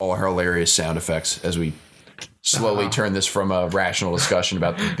all our hilarious sound effects as we slowly turn this from a rational discussion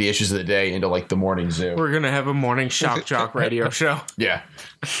about the issues of the day into like the morning zoo. We're going to have a morning shock jock radio show. Yeah.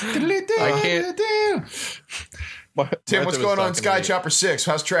 I can't. Tim, what's going on Sky Chopper 6?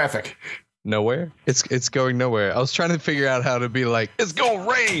 How's traffic? Nowhere. It's going nowhere. I was trying to figure out how to be like, it's gonna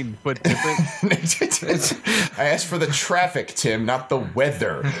rain, but different. I asked for the traffic, Tim, not the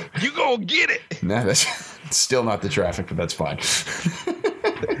weather. You gonna get it. No, that's still not the traffic, but that's fine.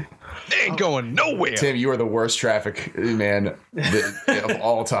 They ain't going nowhere. Tim, you are the worst traffic man of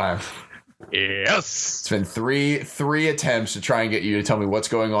all time. Yes. It's been three attempts to try and get you to tell me what's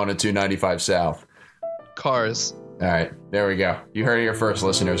going on at 295 South. Cars. All right, there we go. You heard it here first,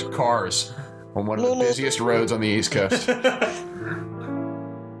 listeners. Cars on one of the busiest roads on the East Coast.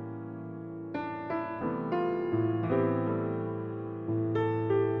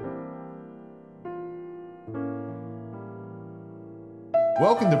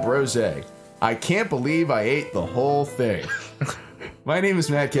 Welcome to Brose. I can't believe I ate the whole thing. My name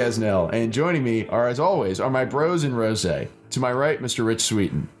is Matt Casnell, and joining me are, as always, are my bros in Rose. To my right, Mr. Rich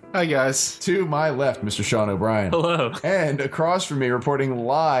Sweeten. Hi, guys. To my left, Mr. Sean O'Brien. Hello. And across from me, reporting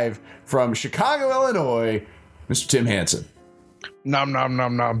live from Chicago, Illinois, Mr. Tim Hansen. Nom nom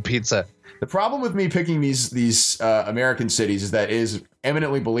nom nom pizza. The problem with me picking these American cities is that it is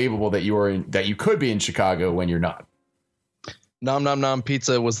eminently believable that you could be in Chicago when you're not. Nom nom nom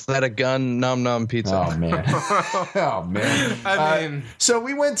pizza. Was that a gun? Nom nom pizza. Oh man. Oh man. I mean, so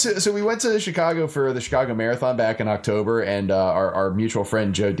we went to Chicago for the Chicago Marathon back in October, and our mutual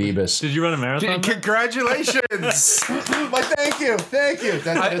friend Joe Debus. Did you run a marathon? congratulations. Like, thank you.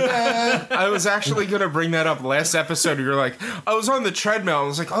 Dun, dun, dun. I was actually going to bring that up last episode. You were like, I was on the treadmill. I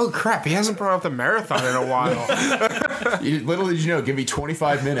was like, oh crap, he hasn't brought up the marathon in a while. Little did you know, give me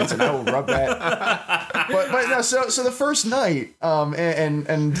 25 minutes and I will rub that. But no, so the first night,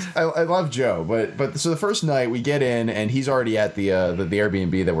 and I love Joe, but so the first night we get in and he's already at the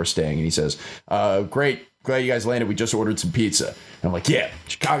Airbnb that we're staying, and he says, great, glad you guys landed. We just ordered some pizza. And I'm like, yeah,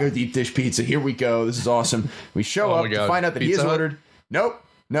 Chicago deep dish pizza. Here we go. This is awesome. We show up to find out that he has ordered. Nope.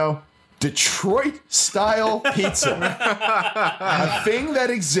 No. Detroit style pizza. A thing that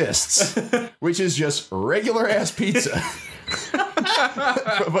exists, which is just regular ass pizza.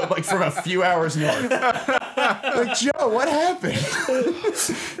 but like from a few hours north. Like, Joe, what happened?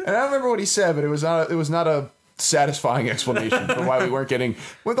 And I don't remember what he said, but it was not a satisfying explanation for why we weren't getting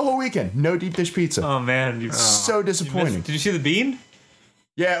the whole weekend. No deep dish pizza. Oh man, So disappointing. Did you see the bean?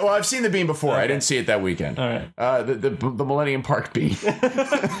 Yeah, well, I've seen the bean before. Okay. I didn't see it that weekend. All right. The Millennium Park bean.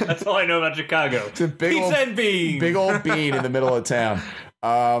 That's all I know about Chicago. It's a pizza and bean. Big old bean in the middle of town.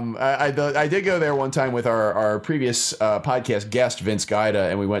 I did go there one time with our previous podcast guest Vince Guida,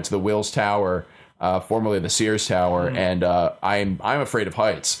 and we went to the Wills Tower, formerly the Sears Tower, and I'm afraid of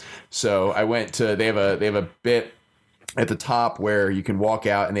heights. So I went to they have a bit at the top where you can walk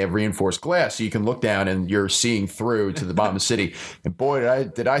out, and they have reinforced glass, so you can look down and you're seeing through to the bottom of the city. And boy,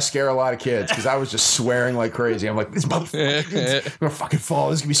 did I scare a lot of kids, because I was just swearing like crazy. I'm like, this motherfucker, I'm gonna fucking fall.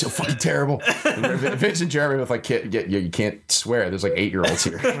 This is gonna be so fucking terrible. And Vince and Jeremy with like, you can't swear. There's like 8-year-olds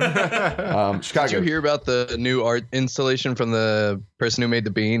here. Chicago. Did you hear about the new art installation from the person who made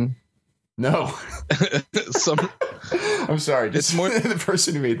the bean? No. I'm sorry. Just It's more the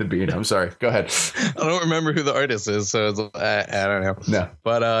person who made the bean. I'm sorry. Go ahead. I don't remember who the artist is, so I don't know. No.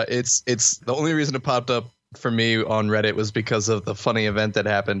 But it's the only reason it popped up for me on Reddit was because of the funny event that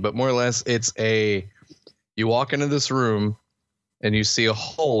happened. But more or less, you walk into this room and you see a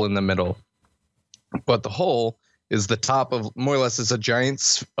hole in the middle, but the hole is the top of, more or less, it's a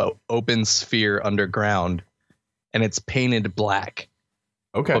giant open sphere underground, and it's painted black.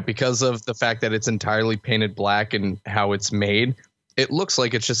 Okay. But because of the fact that it's entirely painted black and how it's made, it looks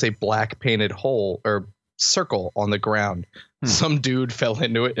like it's just a black painted hole or circle on the ground. Some dude fell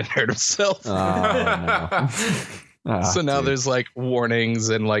into it and hurt himself. Oh, no. So now there's like warnings,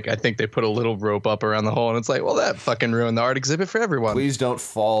 and like I think they put a little rope up around the hole, and it's like, well, that fucking ruined the art exhibit for everyone. Please don't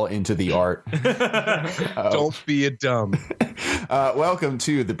fall into the art. Don't be a dumb. Welcome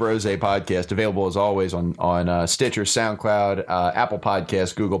to the Brose podcast, available as always on Stitcher, SoundCloud, Apple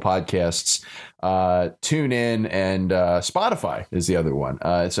Podcasts, Google Podcasts, TuneIn, and Spotify is the other one.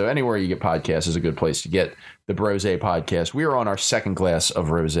 So anywhere you get podcasts is a good place to get the Brose podcast. We are on our second glass of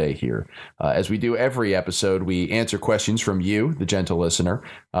rosé here. As we do every episode, we answer questions from you, the gentle listener,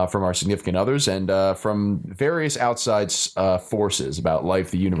 from our significant others, and from various outside forces about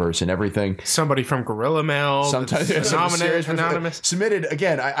life, the universe, and everything. Somebody from Gorilla Mail. Sometimes anonymous. Submitted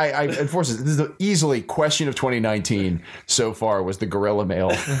again. I enforce this. This is easily question of 2019 so far was the Gorilla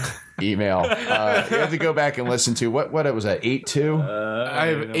Mail email. You have to go back and listen to what was that, 8-2? I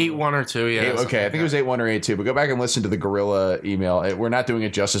have 8-1 or 2. Yeah. Okay, I think it was 8-1 or 8-2, but go back and listen to the Gorilla email. We're not doing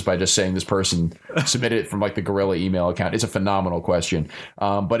it justice by just saying this person submitted it from like the Gorilla email account. It's a phenomenal question.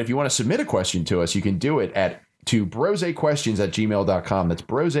 But if you want to submit a question to us, you can do it to brosequestions@gmail.com. That's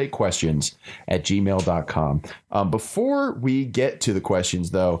brosequestions@gmail.com. Before we get to the questions,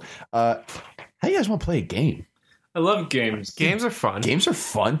 though, how do you guys want to play a game? I love games. Games are fun. Games are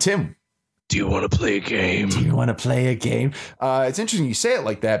fun, Tim. Do you want to play a game? Do you want to play a game? It's interesting you say it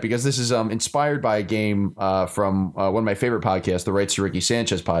like that because this is inspired by a game from one of my favorite podcasts, the Rights to Ricky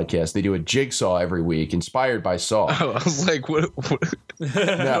Sanchez podcast. They do a jigsaw every week, inspired by Saw. Oh, I was like, what?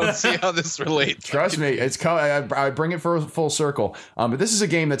 No. Let's see how this relates. Trust me, it's I bring it for a full circle. But this is a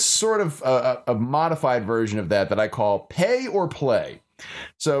game that's sort of a modified version of that I call Pay or Play.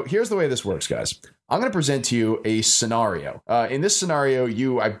 So here's the way this works, guys. I'm going to present to you a scenario. In this scenario,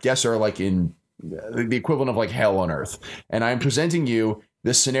 you, I guess, are like in the equivalent of like hell on earth. And I'm presenting you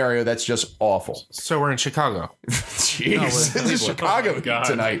this scenario that's just awful. So we're in Chicago. Jeez, this is Chicago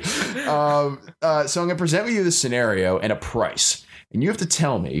tonight. So I'm going to present with you this scenario and a price. And you have to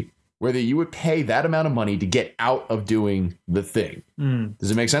tell me whether you would pay that amount of money to get out of doing the thing.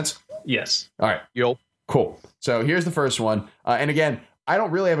 Does it make sense? Yes. All right. Yo. Cool. So here's the first one. And again, I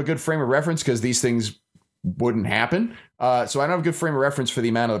don't really have a good frame of reference because these things wouldn't happen. So I don't have a good frame of reference for the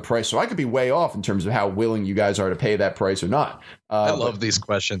amount of the price. So I could be way off in terms of how willing you guys are to pay that price or not. I love these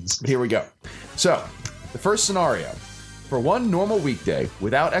questions. Here we go. So the first scenario. For one normal weekday,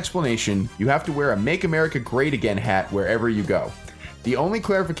 without explanation, you have to wear a Make America Great Again hat wherever you go. The only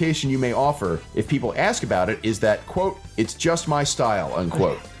clarification you may offer if people ask about it is that, quote, it's just my style,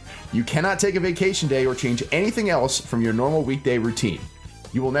 unquote. You cannot take a vacation day or change anything else from your normal weekday routine.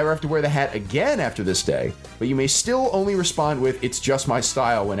 You will never have to wear the hat again after this day, but you may still only respond with, it's just my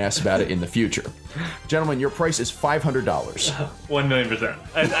style when asked about it in the future. Gentlemen, your price is $500. 1,000,000%.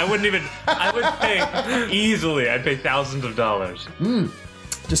 I wouldn't even, I would pay easily, I'd pay thousands of dollars.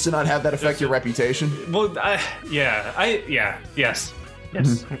 Just to not have that affect your reputation? Well, yes.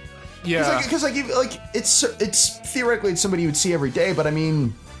 Yeah. Because it's theoretically it's somebody you would see every day, but I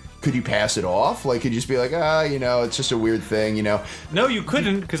mean, could you pass it off? Like, could you just be like, it's just a weird thing, No, you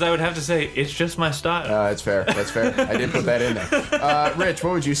couldn't, because I would have to say, it's just my style. That's fair. That's fair. I did put that in there. Rich,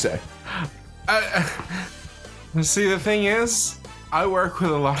 what would you say? See, the thing is, I work with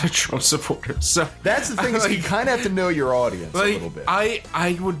a lot of Trump supporters, so That's the thing is you kind of have to know your audience a little bit.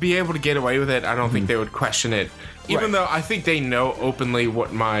 I would be able to get away with it. I don't think they would question it, even though I think they know openly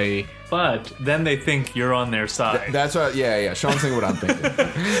what my. But then they think you're on their side. That's what, yeah. Sean's thinking what I'm thinking.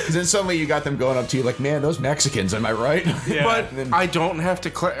 Because then suddenly you got them going up to you like, man, those Mexicans, am I right? Yeah. But then- I don't have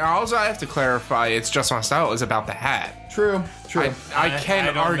to. Also, I have to clarify. It's just my style. Is about the hat. True. I can't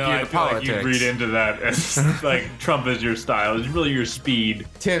don't argue know. I the feel politics. Like you read into that as like Trump is your style. It's really your speed.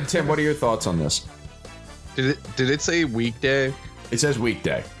 Tim, what are your thoughts on this? Did it say weekday? It says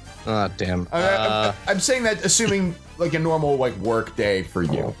weekday. Ah, damn. I'm saying that assuming like a normal like work day for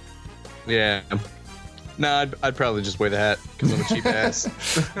you. Yeah. Nah, I'd probably just wear the hat because I'm a cheap ass.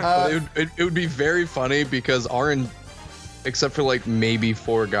 But it would be very funny because except for like maybe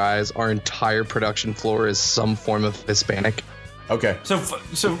 4 guys, our entire production floor is some form of Hispanic. Okay. So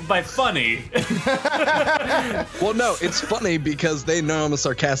by funny, Well, no, it's funny because they know I'm a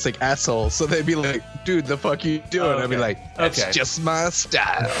sarcastic asshole, so they'd be like, "Dude, the fuck you doing?" I'd be like, "That's Okay. just my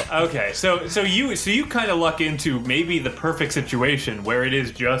style." okay. So you kind of luck into maybe the perfect situation where it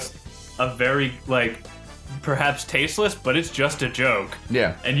is just a very like perhaps tasteless, but it's just a joke.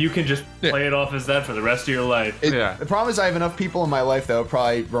 Yeah. And you can just play it off as that for the rest of your life. Yeah. The problem is I have enough people in my life that would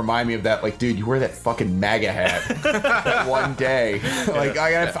probably remind me of that. Like, dude, you wear that fucking MAGA hat that one day. Like,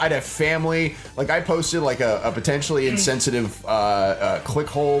 I'd have family. Like, I posted like a potentially insensitive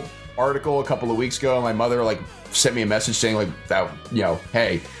clickhole article a couple of weeks ago. And my mother like sent me a message saying like that,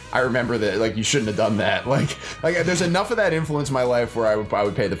 hey, I remember that. Like, you shouldn't have done that. Like there's enough of that influence in my life where I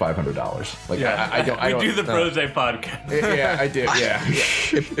would pay the $500. Like, Yeah, I don't. We do the Brose podcast. Yeah, I do. Yeah.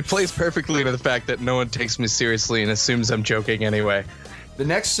 It plays perfectly into the fact that no one takes me seriously and assumes I'm joking anyway. The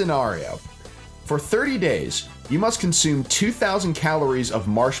next scenario. For 30 days, you must consume 2,000 calories of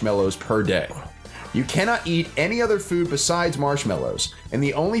marshmallows per day. You cannot eat any other food besides marshmallows, and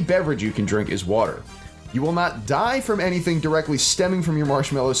the only beverage you can drink is water. You will not die from anything directly stemming from your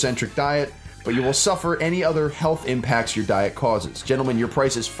marshmallow-centric diet, but you will suffer any other health impacts your diet causes. Gentlemen, your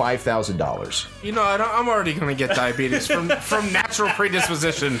price is $5,000. You know, I'm already gonna get diabetes from natural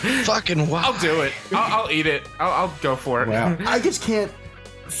predisposition. Fucking wow. I'll do it. I'll eat it. I'll go for it. Wow. I just can't.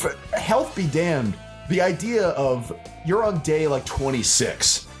 Health be damned. The idea of you're on day like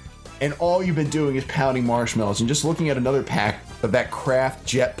 26 and all you've been doing is pounding marshmallows and just looking at another pack of that Kraft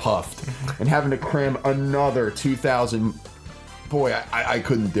Jet Puffed and having to cram another 2,000. Boy, I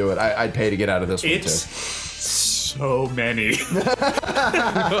couldn't do it. I'd pay to get out of this one It's so many. So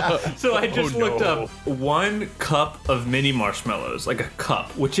I just looked up 1 cup of mini marshmallows, like a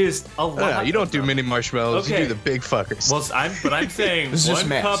cup, which is a lot. Yeah, you don't do mini marshmallows. You Okay. do the big fuckers. Well, I'm saying This is just 1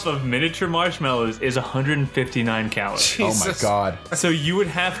 math. cup of miniature marshmallows is 159 calories. Oh my Jesus. god. So you would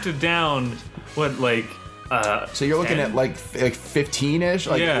have to down So you're looking 10? at like 15-ish?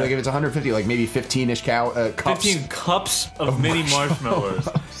 Like, Yeah. like if it's 150, like maybe 15-ish cups. 15 cups of mini marshmallows.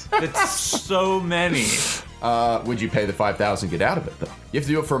 That's so many. Would you pay the 5,000 to get out of it, though? You have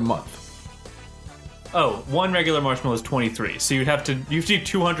to do it for a month. Oh, 1 regular marshmallow is 23. So you have to eat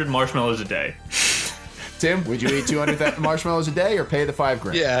 200 marshmallows a day. Tim, would you eat 200 marshmallows a day or pay the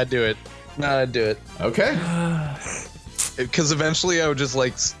 $5,000? Yeah, I'd do it. No, I'd do it. Okay. Because eventually I would just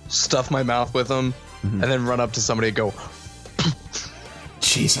like stuff my mouth with them and then run up to somebody and go,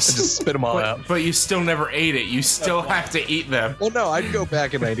 Jesus. just spit them all out. But you still never ate it. You still have to eat them. Well, no, I'd go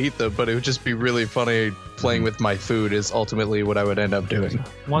back and I'd eat them, but it would just be really funny playing with my food is ultimately what I would end up doing.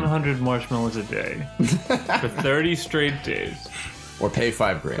 100 marshmallows a day for 30 straight days. Or pay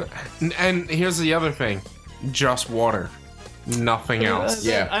 $5,000. And here's the other thing. Just water. Nothing else.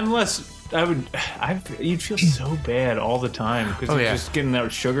 Yeah. You'd feel so bad all the time because Oh, you're yeah. just getting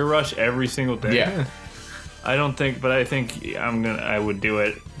that sugar rush every single day. Yeah. I think I would do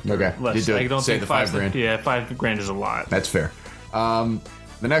it. Okay. Less. You do it. I don't Save think the $5,000. Yeah, $5,000 is a lot. That's fair. The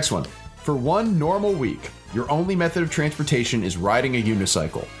next one. For one normal week, your only method of transportation is riding a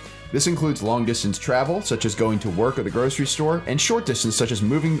unicycle. This includes long-distance travel, such as going to work or the grocery store, and short distance, such as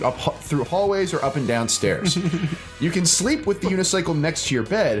moving up through hallways or up and down stairs. You can sleep with the unicycle next to your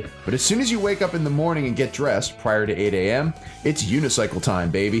bed, but as soon as you wake up in the morning and get dressed prior to 8 a.m., it's unicycle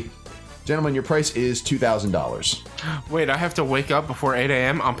time, baby. Gentlemen, your price is $2,000. Wait, I have to wake up before 8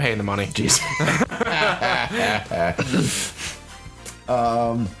 a.m.? I'm paying the money. Jeez.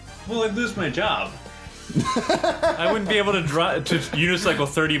 Well, I'd lose my job. I wouldn't be able to unicycle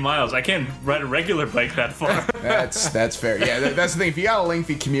 30 miles. I can't ride a regular bike that far. That's fair. Yeah, that's the thing. If you got a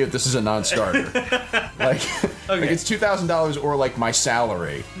lengthy commute, this is a non-starter. Like it's $2,000 or like my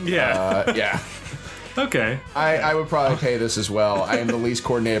salary. Yeah. Yeah. Okay. I would probably pay this as well. I am the least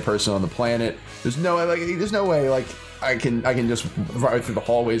coordinated person on the planet. There's no way like I can just ride through the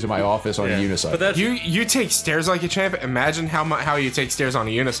hallways of my office on a unicycle. But that's You take stairs like a champ. Imagine how you take stairs on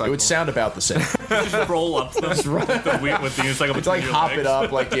a unicycle. It would sound about the same. just roll up them with the unicycle. It's like hop it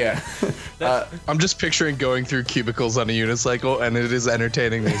up, like yeah. I'm just picturing going through cubicles on a unicycle, and it is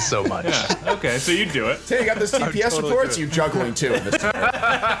entertaining me so much. Yeah. Okay, so you do it. Hey, you got those TPS totally reports? do it. You juggling too in this.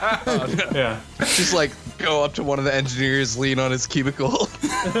 Yeah. Just like go up to one of the engineers, lean on his cubicle. Hey,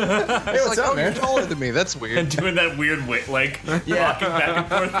 what's like, up, oh, man? you're taller than me. That's And weird. doing that weird way, like Yeah. rocking back and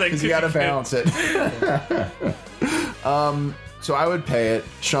forth thing. Because you got to balance it. So I would pay it.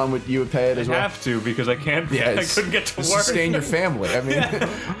 Sean, you would pay it as I well? have to because I can't. Yeah, I couldn't get to work. sustain your family. I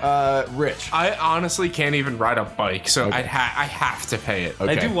mean, Rich. I honestly can't even ride a bike, so Okay. I have to pay it.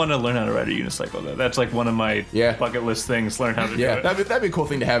 Okay. I do want to learn how to ride a unicycle though. That's like one of my Yeah. bucket list things. Learn how to Yeah, do it. that'd be a cool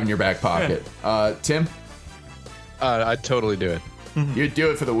thing to have in your back pocket. Tim, I'd totally do it. you'd do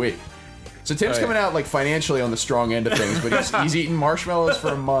it for the week. So Tim's Oh, yeah. coming out like financially on the strong end of things, but he's eating marshmallows for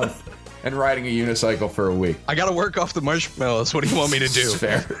a month and riding a unicycle for a week. I gotta work off the marshmallows. What do you want me to do? It's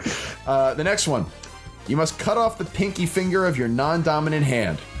fair. The next one. You must cut off the pinky finger of your non-dominant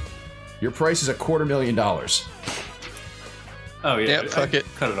hand. Your price is $250,000. Oh yeah. Yeah, fuck it.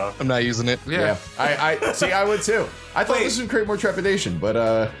 Cut it off. I'm not using it. Yeah. I see. I would too. I thought this would create more trepidation, but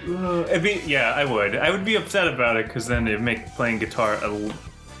I would. I would be upset about it because then it'd make playing guitar a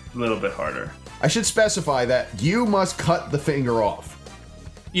little bit harder. I should specify that you must cut the finger off.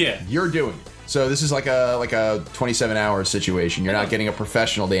 Yeah. You're doing it. So this is like a 27-hour situation. You're not getting a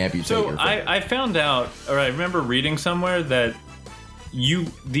professional to amputate So your finger. I found out, or I remember reading somewhere that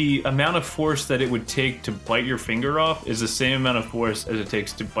the amount of force that it would take to bite your finger off is the same amount of force as it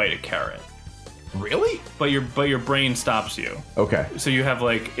takes to bite a carrot. Really? But your brain stops you. Okay. So you have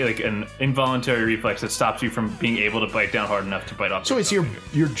like an involuntary reflex that stops you from being able to bite down hard enough to bite off. So it's your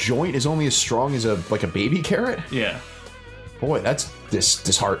joint is only as strong as a baby carrot? Yeah. Boy, that's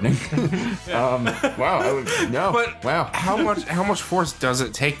disheartening. Wow. But Wow. how much force does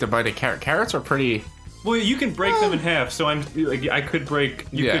it take to bite a carrot? Carrots are pretty. Well, you can break them in half. So I'm like, I could break.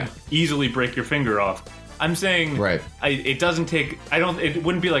 You Yeah. could easily break your finger off. I'm saying, Right. It doesn't take. It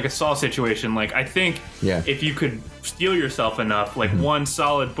wouldn't be like a saw situation. Like I think, Yeah. if you could steel yourself enough, like one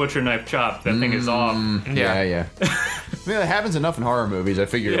solid butcher knife chop, that thing is off. Yeah. mean, it happens enough in horror movies. I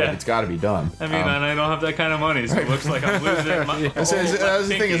figure like, it's got to be done. I mean, and I don't have that kind of money, so it looks like I'm losing my. That was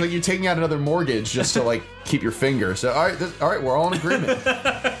the thing is like you're taking out another mortgage just to like keep your finger. So all right, we're all in agreement.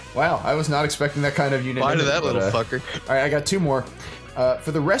 Wow, I was not expecting that kind of unanimity. Why to that little fucker? All right, I got two more.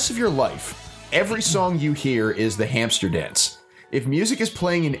 For the rest of your life, every song you hear is the hamster dance. If music is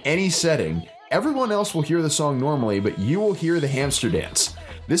playing in any setting, everyone else will hear the song normally, but you will hear the hamster dance.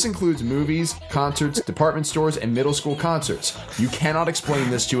 This includes movies, concerts, department stores, and middle school concerts. You cannot explain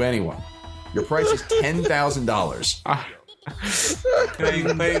this to anyone. Your price is $10,000.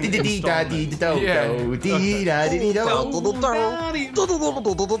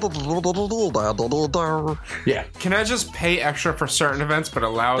 Yeah. Can I just pay extra for certain events but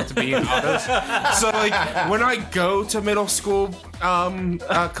allow it to be in others? So like when I go to middle school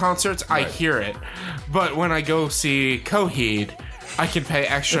concerts, I hear it. But when I go see Coheed, I can pay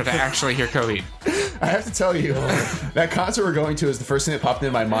extra to actually hear Coheed. I have to tell you, that concert we're going to is the first thing that popped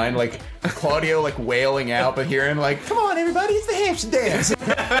into my mind. Like Claudio, like wailing out, but hearing like, "Come on, everybody, it's the hamster dance."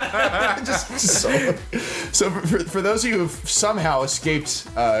 So for those of you who've somehow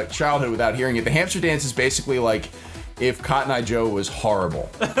escaped childhood without hearing it, the hamster dance is basically like if Cotton Eye Joe was horrible.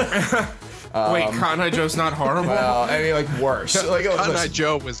 Wait, Cotton Eye Joe's not horrible? Well, I mean, like worse. Like, Cotton Eye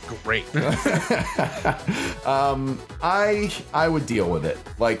Joe was great. I would deal with it.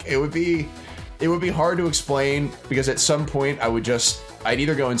 Like it would be hard to explain because at some point I'd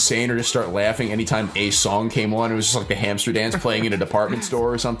either go insane or just start laughing anytime a song came on. It was just like the hamster dance playing in a department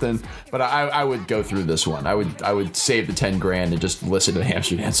store or something. But I would go through this one. I would save the $10,000 and just listen to the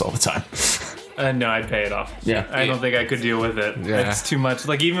hamster dance all the time. No, I'd pay it off. Yeah. I don't think I could deal with it. Yeah. It's too much.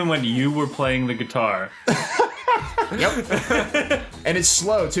 Like, even when you were playing the guitar. Yep. And it's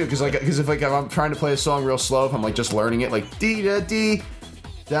slow, too, because if I'm trying to play a song real slow, if I'm, like, just learning it, like, dee-da-dee,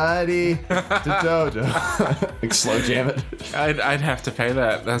 da-dee, da-do-do. Like, slow jam it. I'd have to pay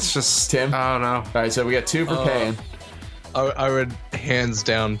that. That's just... Tim? I don't know. All right, so we got two for paying. I would hands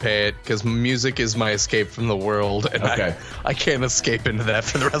down pay it because music is my escape from the world, and Okay. I can't escape into that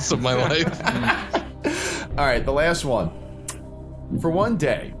for the rest of my life. All right, the last one. For one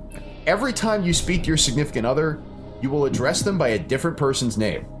day, every time you speak to your significant other, you will address them by a different person's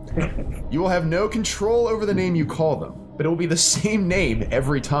name. You will have no control over the name you call them, but it will be the same name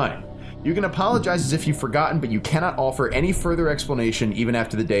every time. You can apologize as if you've forgotten, but you cannot offer any further explanation even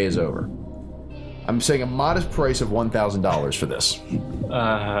after the day is over. I'm saying a modest price of $1,000 for this.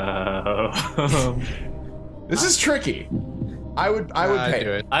 This is tricky. I would pay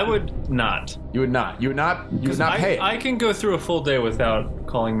do it. I would not. You would not. You would not pay it. I can go through a full day without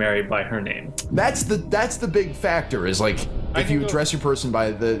calling Mary by her name. That's the big factor is like if you address your person by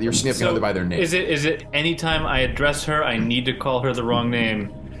your significant other by their name. Is it anytime I address her, I need to call her the wrong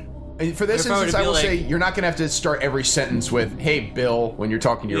name? And for this If I were to instance, I be will like- say you're not going to have to start every sentence with "Hey, Bill" when you're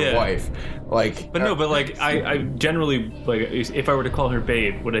talking to your Yeah. wife. Like, But no, but like I generally like if I were to call her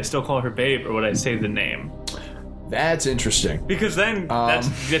babe, would I still call her babe or would I say the name? that's interesting. Because then that's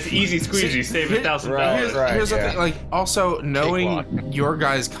easy squeezy, save $1,000. Right, Here's the yeah. thing, like, also knowing Cakewalk. your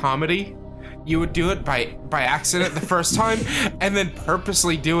guys' comedy, you would do it by accident the first time, and then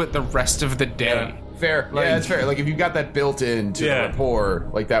purposely do it the rest of the day. Fair. Yeah, that's fair. Like if you've got that built into the Yeah. rapport,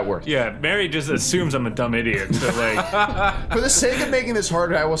 like that works. Yeah, Mary just assumes I'm a dumb idiot. So like, For the sake of making this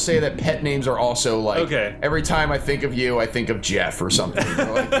harder, I will say that pet names are also like. Okay. Every time I think of you, I think of Jeff or something.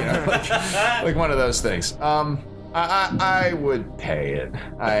 Like one of those things. I would pay it.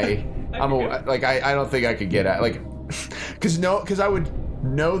 I don't think I could get at because I would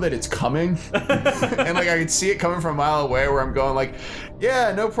know that it's coming, and like I could see it coming from a mile away. Where I'm going, like,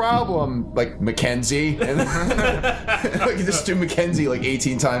 yeah, no problem, like Mackenzie, and like just do Mackenzie like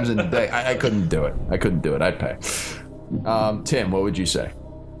 18 times in a day. I couldn't do it. I'd pay. Tim, what would you say?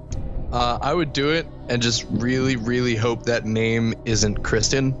 I would do it and just really, really hope that name isn't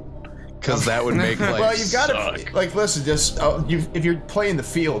Kristen, because that would make life Well, you've got suck. to like listen. Just if you're playing the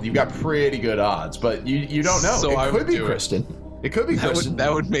field, you've got pretty good odds, but you don't know. So I It would could be do it. Kristen. It could be Kristen.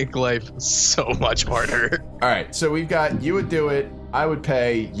 That would make life so much harder. All right, so we've got you would do it, I would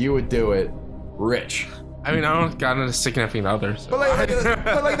pay, you would do it, Rich. I mean, I don't got a significant other. So. But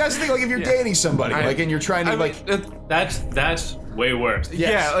like that's the thing. Like if you're dating somebody, I- like and you're trying to I like. mean, that's way worse.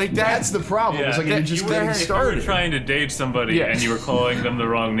 yeah, like that's the problem. It's like if you're just getting If you started. were trying to date somebody Yeah. and you were calling them the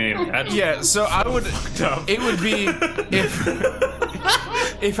wrong name, that's yeah. So I would. up. It would be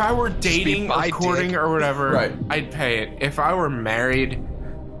if I were dating by or courting dick. or whatever. Right. I'd pay it. If I were married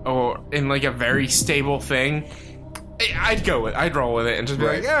or in like a very stable thing, I'd roll with it and just be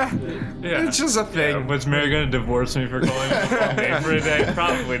like, Yeah. it's just a thing. Was Mary going to divorce me for calling it the wrong name for a day?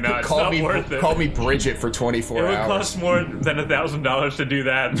 Probably not. It's not worth it. Call me Bridget for 24 It would hours. cost more than $1,000 to do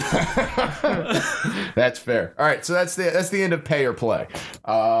that. That's fair. All right, so that's the end of pay or play.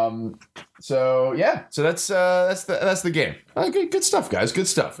 So that's the game. Good stuff, guys. Good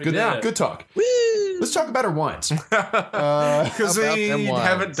stuff. Good did it. talk. Let's talk about our wines. Because About we them wines.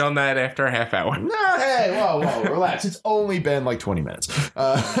 haven't done that after a half hour. No, hey, whoa, relax. It's only been like 20 minutes.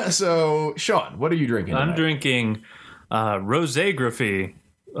 So, Sean, what are you drinking I'm tonight? drinking Rosé Griffey,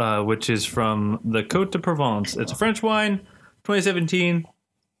 which is from the Côte de Provence. It's a French wine, 2017,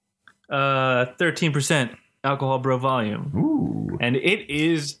 13% alcohol bro volume. Ooh. And it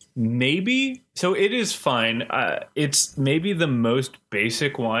is it is fine. It's maybe the most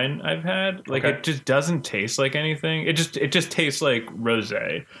basic wine I've had. Like, Okay. it just doesn't taste like anything. It just tastes like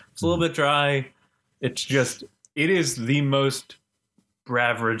rosé. It's a little bit dry. It is the most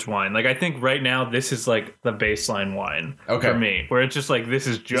average wine. Like, I think right now this is like the baseline wine Okay. for me, where it's just like this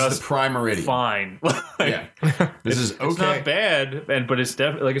is This just is the prime meridian. fine. Yeah. This is okay. It's not bad, but it's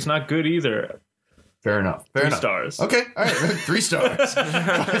definitely like it's not good either. Fair enough. 3 stars. Okay. All right. 3 stars.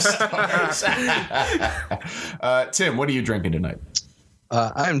 5 stars. Tim, what are you drinking tonight?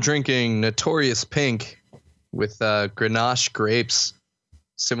 I'm drinking Notorious Pink with Grenache grapes,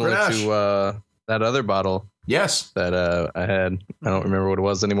 similar Grenache. to that other bottle Yes. that I had. I don't remember what it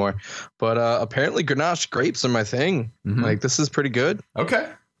was anymore. But apparently Grenache grapes are my thing. Mhm. Like, this is pretty good. Okay.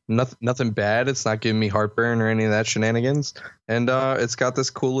 Nothing bad. It's not giving me heartburn or any of that shenanigans. And it's got this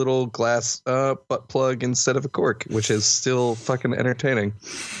cool little glass butt plug instead of a cork, which is still fucking entertaining.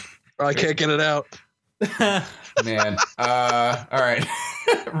 I can't get it out. Man. All right.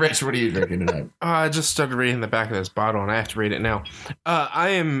 Rich, what are you drinking tonight? I just started reading the back of this bottle, and I have to read it now. I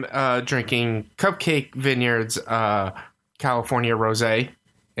am drinking Cupcake Vineyards California Rosé.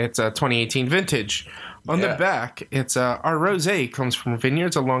 It's a 2018 vintage. On Yeah. the back, it's our rosé comes from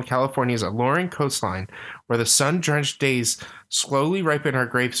vineyards along California's alluring coastline, where the sun-drenched days slowly ripen our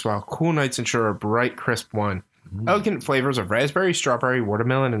grapes while cool nights ensure a bright, crisp wine. Elegant flavors of raspberry, strawberry,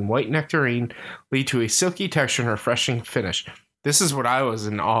 watermelon, and white nectarine lead to a silky texture and refreshing finish. This is what I was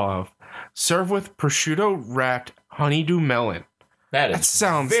in awe of. Serve with prosciutto-wrapped honeydew melon. That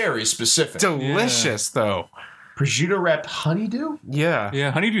sounds very specific. Delicious, though. Prosciutto wrapped honeydew? Yeah.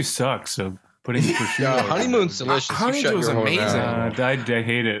 Yeah, honeydew sucks. So putting prosciutto. Honeymoon's delicious. You Honeydew shut is your whole amazing. mouth. I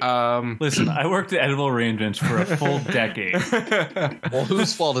hate it. Listen, I worked at Edible Arrangements for a full decade. Well,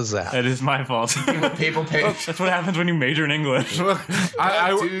 whose fault is that? That is my fault. People pay. That's what happens when you major in English.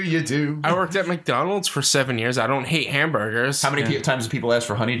 I you do? worked at McDonald's for 7 years. I don't hate hamburgers. How many times do people ask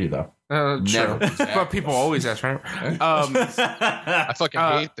for honeydew, though? True. Never. But people always ask for I fucking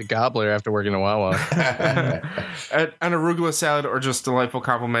hate the gobbler after working at Wawa. an arugula salad or just delightful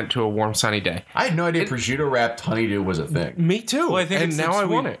compliment to a warm sunny day. I had no idea prosciutto wrapped honeydew was a thing. Me too. Well, I think and it's now a I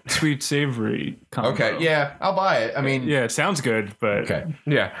sweet, want it. Sweet savory combo. Okay, yeah, I'll buy it. I mean, Yeah, it sounds good, but okay.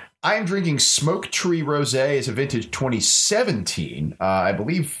 Yeah. I am drinking Smoke Tree Rosé. It's a vintage 2017. I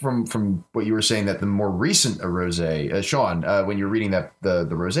believe from what you were saying that the more recent rosé, Sean, when you were reading the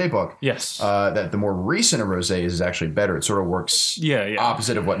rosé book, yes. that the more recent a rosé is actually better. It sort of works Yeah.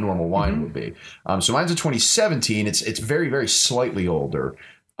 opposite of what normal wine would be. So mine's a 2017. It's very, very slightly older.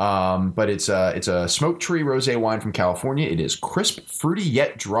 But it's a Smoke Tree Rosé wine from California. It is crisp, fruity,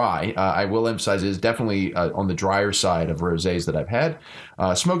 yet dry. I will emphasize it is definitely on the drier side of rosés that I've had.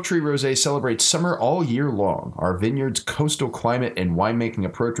 Smoke Tree Rosé celebrates summer all year long. Our vineyard's coastal climate and winemaking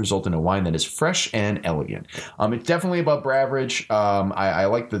approach result in a wine that is fresh and elegant. It's definitely above average.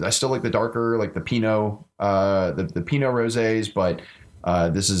 I still like the darker, like the Pinot, the Pinot rosés, but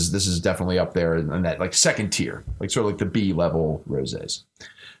this is definitely up there in that like second tier, like sort of like the B level rosés.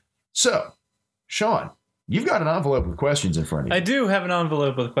 So, Sean, you've got an envelope with questions in front of you. I do have an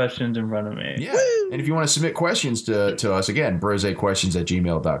envelope with questions in front of me. Yeah. And if you want to submit questions to us, again,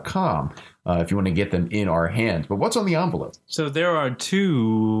 brosequestions@gmail.com, if you want to get them in our hands. But what's on the envelope? So there are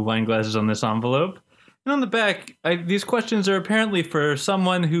 2 wine glasses on this envelope. And on the back, these questions are apparently for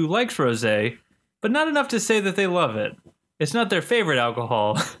someone who likes rosé, but not enough to say that they love it. It's not their favorite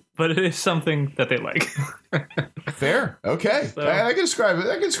alcohol, but it is something that they like. Fair. Okay. So- I can describe it.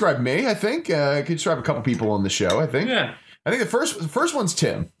 I can describe me, I think. I can describe a couple people on the show, I think. Yeah. I think the first one's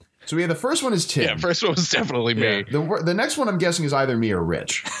Tim. So we have the first one is Tim. Yeah, first one was definitely me. The next one I'm guessing is either me or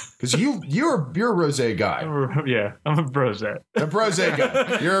Rich, because you're a rosé guy, Yeah, I'm a brosette. a brosé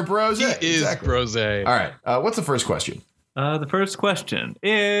guy. You're a brosé. He is Exactly. Brosé. All right. What's the first question? The first question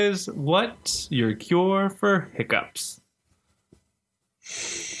is, what's your cure for hiccups?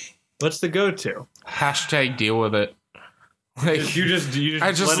 What's the go-to? Hashtag deal with it. Like You just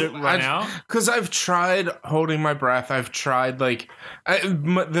let it run out? because I've tried holding my breath. I've tried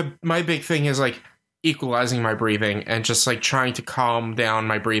my big thing is like equalizing my breathing and just like trying to calm down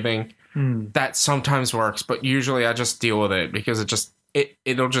my breathing. That sometimes works, but usually I just deal with it because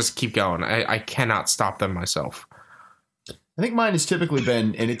it'll just keep going. I cannot stop them myself. I think mine has typically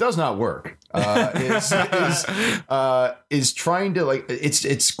been, and it does not work. Is trying to like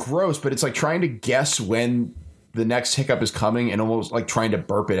it's gross, but it's like trying to guess when the next hiccup is coming and almost like trying to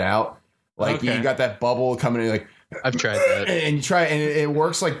burp it out. Like you got that bubble coming in, like I've tried that. and you try, and it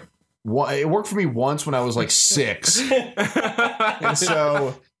works like it worked for me once when I was like 6, and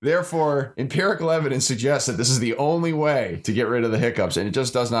so therefore empirical evidence suggests that this is the only way to get rid of the hiccups, and it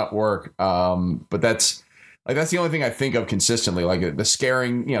just does not work. But that's the only thing I think of consistently. Like the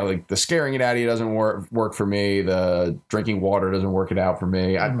scaring, like the scaring it out of you doesn't work for me. The drinking water doesn't work it out for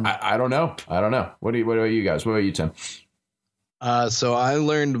me. I don't know. What about you guys? What about you, Tim? So I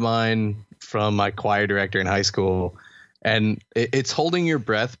learned mine from my choir director in high school, and it's holding your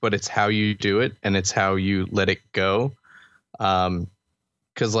breath, but it's how you do it and it's how you let it go.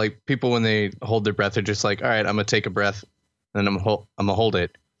 Because like people when they hold their breath, they're just like, all right, I'm gonna take a breath and I'm gonna hold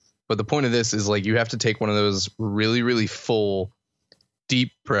it. But the point of this is like you have to take one of those really, really full,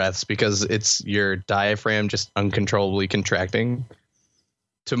 deep breaths because it's your diaphragm just uncontrollably contracting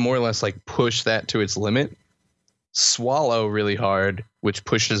to more or less like push that to its limit. Swallow really hard, which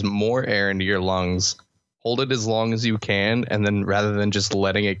pushes more air into your lungs. Hold it as long as you can. And then rather than just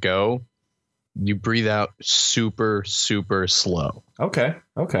letting it go, you breathe out super, super slow. Okay.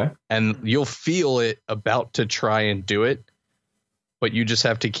 And you'll feel it about to try and do it. But you just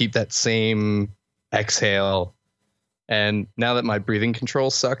have to keep that same exhale. And now that my breathing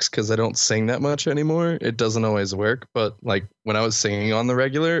control sucks because I don't sing that much anymore, it doesn't always work. But like when I was singing on the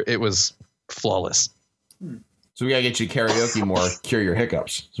regular, it was flawless. So we gotta get you karaoke more, cure your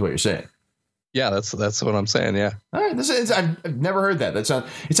hiccups. Is what you're saying. Yeah, that's what I'm saying. Yeah. All right. I've never heard that. It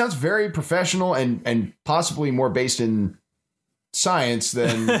sounds very professional and possibly more based in science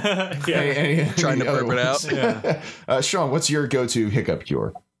than any Trying to burp it out. Yeah. Sean, what's your go-to hiccup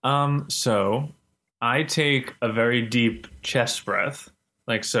cure? So I take a very deep chest breath,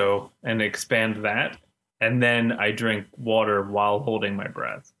 like so, and expand that, and then I drink water while holding my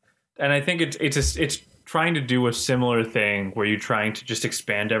breath. And I think it's trying to do a similar thing where you're trying to just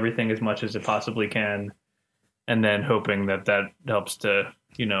expand everything as much as it possibly can, and then hoping that helps to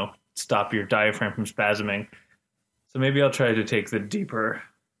stop your diaphragm from spasming. So maybe I'll try to take the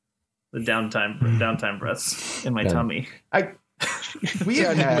downtime breaths in my tummy. We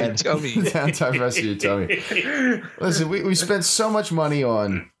have had downtime breaths in your tummy. Listen, we spent so much money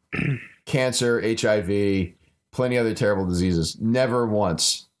on cancer, HIV, plenty of other terrible diseases. Never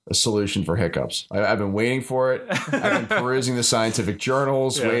once a solution for hiccups. I've been waiting for it. I've been perusing the scientific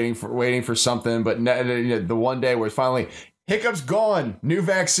journals, waiting for something. But the one day where finally. Hiccups gone. New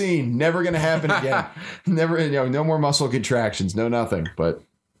vaccine. Never going to happen again. Never. No more muscle contractions. No nothing. But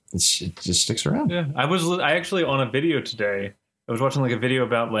it just sticks around. Yeah, I actually on a video today. I was watching like a video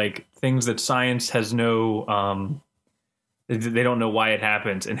about like things that science has no. They don't know why it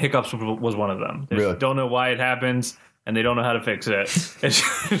happens, and hiccups was one of them. They really don't know why it happens, and they don't know how to fix it.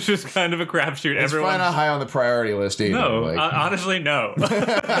 It's just kind of a crapshoot. It's probably not high on the priority list either. No, honestly, no.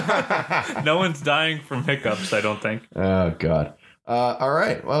 No one's dying from hiccups, I don't think. Oh, God. All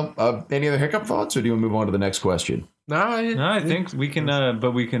right. Well, any other hiccup thoughts, or do you want to move on to the next question? No, I think we can,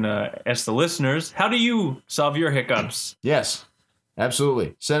 ask the listeners, how do you solve your hiccups? Yes.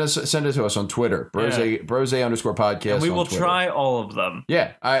 Absolutely. Send it to us on Twitter, Brose _podcast. And we will try all of them.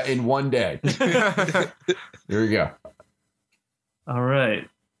 Yeah, in one day. Here we go. All right.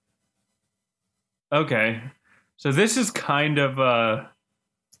 Okay. So this is kind of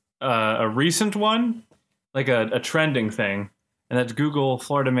a recent one, like a trending thing, and that's Google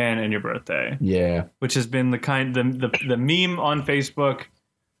Florida man and your birthday. Yeah. Which has been the meme on Facebook,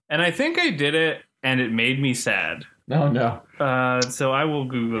 and I think I did it, and it made me sad. No. So I will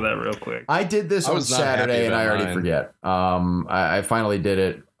Google that real quick. I did this on Saturday, and I already forget. I finally did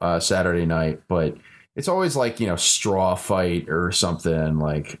it Saturday night, but it's always like, straw fight or something.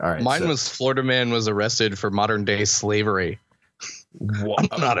 Like, all right. Mine was Florida man was arrested for modern day slavery.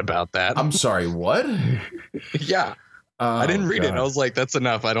 I'm not about that. I'm sorry, what? Yeah. I didn't read it. I was like, that's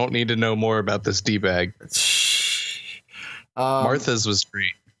enough. I don't need to know more about this D-bag. Martha's was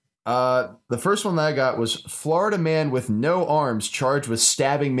great. The first one that I got was Florida man with no arms charged with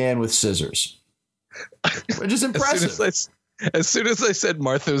stabbing man with scissors. Which is impressive. As soon as I said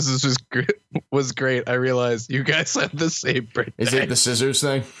Martha's was great, I realized you guys have the same birthday. Is it the scissors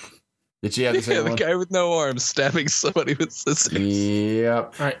thing? Did she have the same the one? guy with no arms stabbing somebody with scissors.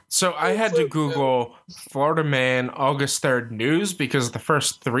 Yep. All right, so I had to Google Florida Man August 3rd news because the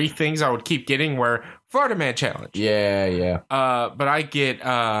first three things I would keep getting were Florida Man challenge. Yeah. But I get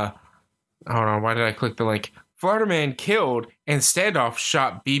hold on, why did I click the link? Florida Man killed and standoff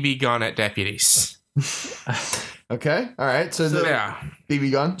shot BB gun at deputies. Okay. All right. So the Yeah. BB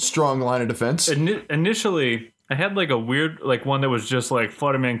gun, strong line of defense. Initially, I had like a weird, like one that was just like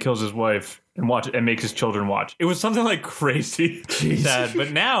Florida man kills his wife and makes his children watch. It was something like crazy sad,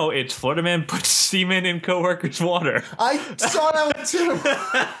 but now it's Florida man puts semen in coworkers' water. I saw that one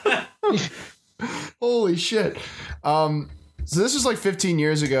too. Holy shit. So this was like 15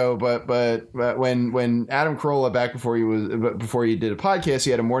 years ago, but when Adam Carolla, back before he did a podcast,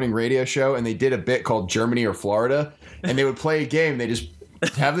 he had a morning radio show, and they did a bit called Germany or Florida, and they would play a game. They just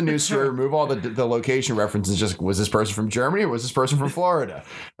have the news story, remove all the location references. Just, was this person from Germany or was this person from Florida?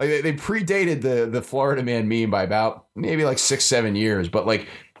 Like they predated the Florida man meme by about maybe like 6-7 years, but like,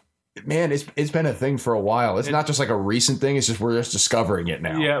 man, it's been a thing for a while. It's not just like a recent thing. It's just we're just discovering it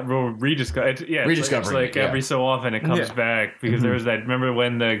now. Yeah, we'll rediscover. Rediscovering. It's like every so often it comes back because there was that. Remember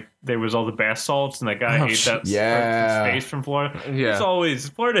when there was all the bath salts and that guy ate that space from Florida? Yeah, it's always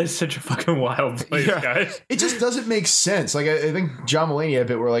Florida is such a fucking wild place, guys. It just doesn't make sense. Like I think John Mulaney had a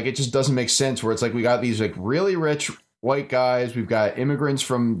bit where like it just doesn't make sense. Where it's like we got these like really rich white guys. We've got immigrants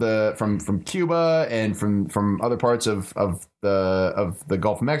from Cuba and from other parts of the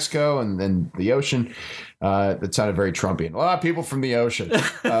Gulf of Mexico and then the ocean. That sounded very Trumpian. A lot of people from the ocean,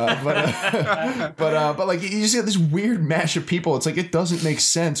 but like you just get this weird mash of people. It's like it doesn't make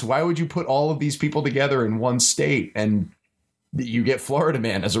sense. Why would you put all of these people together in one state and you get Florida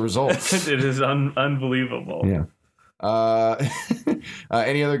man as a result? It is unbelievable. Yeah.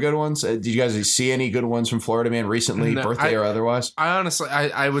 Any other good ones? Did you guys see any good ones from Florida man recently, birthday or otherwise? I honestly,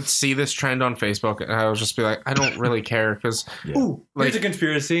 I would see this trend on Facebook and I would just be like, I don't really care because Here's a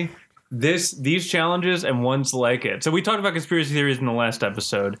conspiracy. These challenges and ones like it. So we talked about conspiracy theories in the last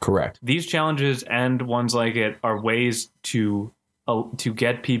episode. Correct. These challenges and ones like it are ways to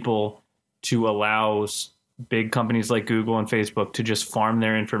get people to allow big companies like Google and Facebook to just farm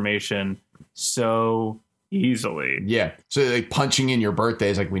their information so easily. Yeah. So like punching in your birthday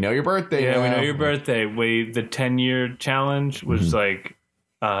is like, we know your birthday. Yeah, now. we know your birthday. The 10-year challenge was like,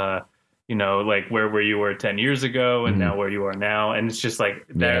 like where you were 10 years ago and now where you are now. And it's just like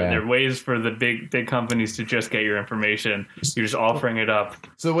there are ways for the big companies to just get your information. You're just offering it up.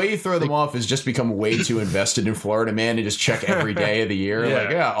 So the way you throw them off is just become way too invested in Florida man and just check every day of the year.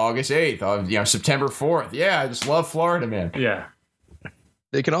 August 8th, September 4th. Yeah, I just love Florida man. Yeah.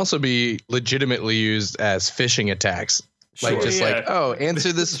 They can also be legitimately used as phishing attacks.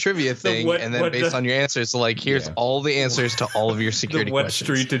 Answer this trivia thing, and then based on your answers, like, here's all the answers to all of your security what questions.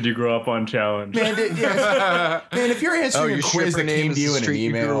 What street did you grow up on challenge? Man, if you're answering a quiz that came to you in an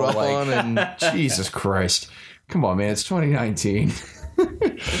email, like, Jesus Christ. Come on, man, it's 2019.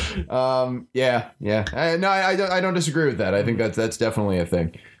 I don't disagree with that. I think that's definitely a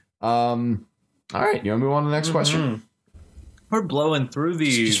thing. All right, you want to move on to the next question? We're blowing through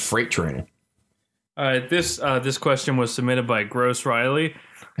these. Just freight training. All right, this question was submitted by Gross Riley.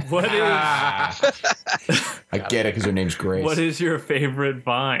 What is? I get it because her name's Grace. What is your favorite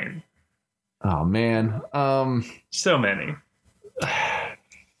Vine? Oh man, so many.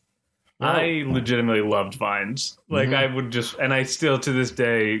 I legitimately loved Vines. Like I would just, and I still to this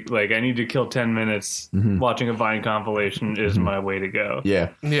day, like I need to kill 10 minutes watching a Vine compilation is my way to go. Yeah,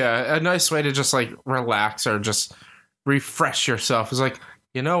 a nice way to just like relax or just refresh yourself is like,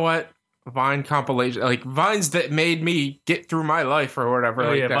 you know what? Vine compilation, like Vines that made me get through my life or whatever.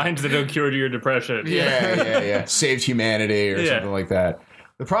 Oh, Vines that don't cure your depression. Yeah. Saved humanity or something like that.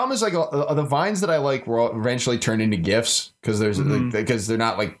 The problem is like the Vines that I like will eventually turn into GIFs because because they're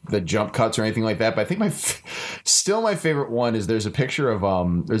not like the jump cuts or anything like that. But I think my favorite one is there's a picture of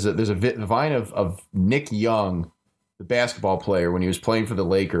there's a Vine of Nick Young, the basketball player, when he was playing for the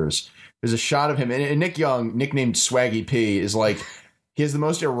Lakers. There's a shot of him, and Nick Young, nicknamed Swaggy P, is like, he has the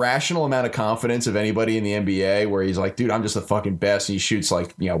most irrational amount of confidence of anybody in the NBA, where he's like, dude, I'm just the fucking best. And he shoots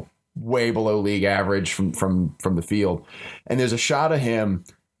like, way below league average from the field. And there's a shot of him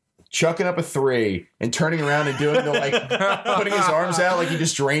chucking up a three and turning around and doing the like putting his arms out like he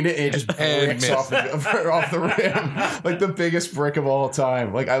just drained it and it just bricks off the rim, like the biggest brick of all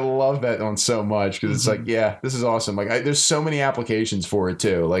time. Like I love that one so much because it's like, yeah, this is awesome. Like there's so many applications for it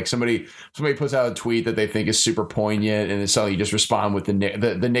too. Like somebody puts out a tweet that they think is super poignant and it's something you just respond with the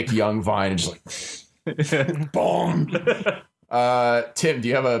Nick Young Vine and just like boom. Tim, do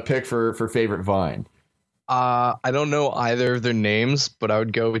you have a pick for favorite Vine? I don't know either of their names, but I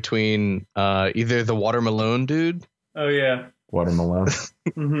would go between either the Watermelon dude. Oh yeah. Watermelon.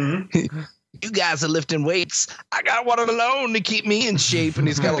 Mm-hmm. You guys are lifting weights. I got Watermelon to keep me in shape, and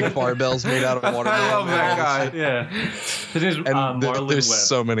he's got like barbells made out of watermelon. I love that guy. Yeah. His name's And Marlon there's Webb.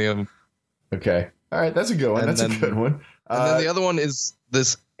 so many of them. Okay. All right. That's a good one. And That's then- a good one. And then the other one is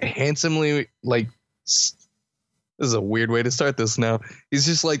this handsomely this is a weird way to start this now. He's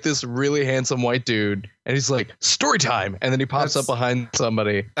just like this really handsome white dude, and he's like, story time. And then he pops That's- up behind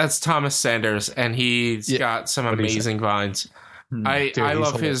somebody. That's Thomas Sanders, and he's got some What do you say? amazing vines. I Dude, he's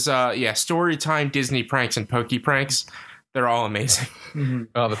love his story time, Disney pranks, and Pokey pranks. They're all amazing. Mhm.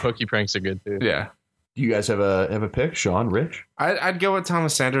 Oh, the Pokey pranks are good too. Yeah. Do you guys have a pick, Sean, Rich? I'd go with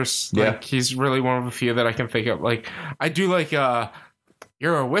Thomas Sanders. Yeah. Like, he's really one of a few that I can think of. Like, I do like,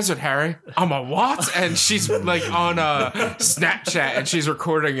 you're a wizard, Harry. I'm a what? And she's like on Snapchat, and she's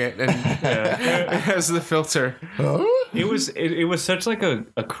recording it, and it has the filter. It was such like a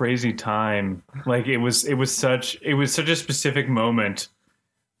crazy time. Like it was such a specific moment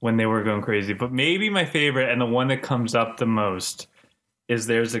when they were going crazy. But maybe my favorite and the one that comes up the most is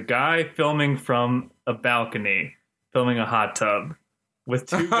there's a guy filming from a balcony, filming a hot tub with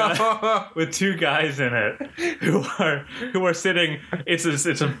two guys in it who are sitting. It's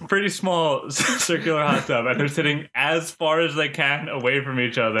a pretty small circular hot tub, and they're sitting as far as they can away from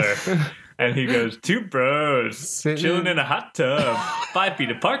each other. And he goes, 2 bros chilling in a hot tub, 5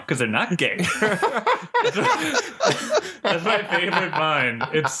 feet apart because they're not gay. That's my favorite vine.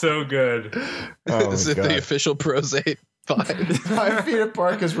 It's so good. Oh, Is it God. the official Prozate fine? 5 feet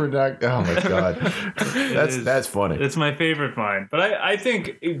apart because we're not. Oh my God. That's funny. It's my favorite Vine. But I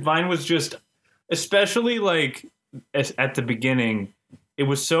think Vine was just, especially like at the beginning, it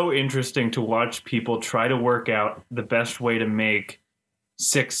was so interesting to watch people try to work out the best way to make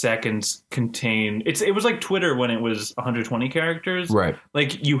 6 seconds contain. It was like Twitter when it was 120 characters. Right.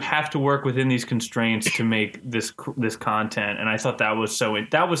 Like you have to work within these constraints to make this content. And I thought that was so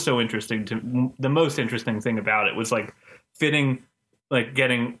interesting. The most interesting thing about it was like fitting, like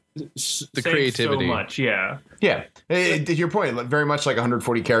getting The creativity. so much. Yeah. Yeah. To your point, like, very much like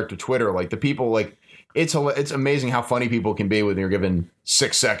 140 character Twitter, like the people like it's amazing how funny people can be when you're given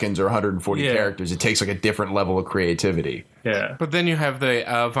 6 seconds or 140 Yeah. characters. It takes like a different level of creativity. Yeah. But then you have the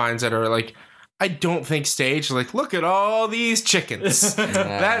vines that are like, I don't think staged. Like, look at all these chickens.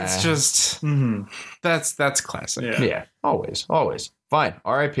 That's just that's classic. Yeah. Yeah. Always. Fine.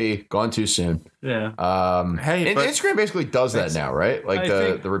 R.I.P. Gone too soon. Yeah. Hey, but Instagram basically does that now, right? Like I the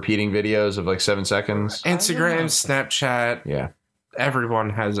think- repeating videos of like 7 seconds. Instagram, Snapchat, Yeah. everyone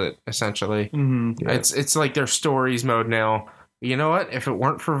has it essentially. Mm-hmm. Yeah. It's like their stories mode now. You know what? If it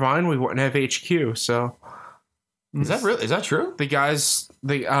weren't for Vine, we wouldn't have HQ. So Is that true? the guys,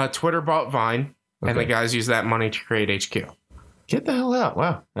 Twitter bought Vine, and the Okay. guys use that money to create HQ. Get the hell out.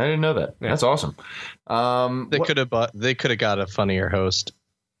 Wow. I didn't know that. Yeah. That's awesome. They could have got a funnier host.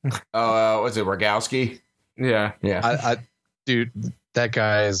 Was it Rogowski? Yeah. Yeah. Dude, that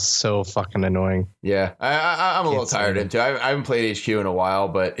guy is so fucking annoying. Yeah. I'm a little Can't tired of him stand too. I haven't played HQ in a while,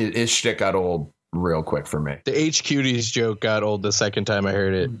 but his shtick got old real quick for me. The HQties joke got old the second time I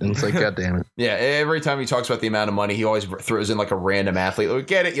heard it, and it's like, God damn it. Yeah, every time he talks about the amount of money, he always throws in like a random athlete. Like,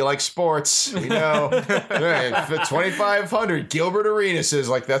 get it? You like sports? We know. Right, for 2,500, Gilbert Arenas is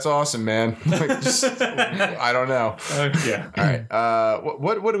like, that's awesome, man. Like, I don't know. Yeah. All right.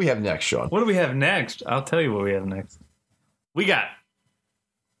 What do we have next, Sean? What do we have next? I'll tell you what we have next. We got,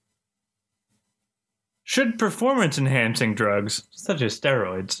 should performance enhancing drugs, such as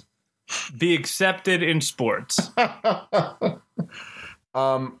steroids, be accepted in sports? I'm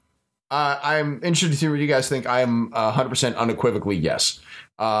interested to see what you guys think. I'm 100% unequivocally yes.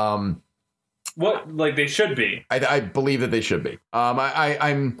 What, like they should be? I believe that they should be.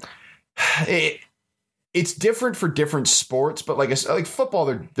 It's different for different sports, but like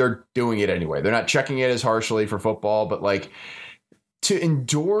football, they're doing it anyway. They're not checking it as harshly for football, but like to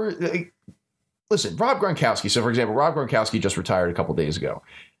endure. Listen, Rob Gronkowski. So, for example, Rob Gronkowski just retired a couple days ago.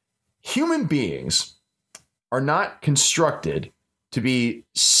 Human beings are not constructed to be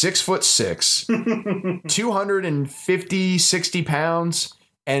 6'6", 250, 60 pounds,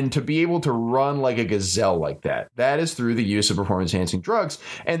 and to be able to run like a gazelle like that. That is through the use of performance enhancing drugs.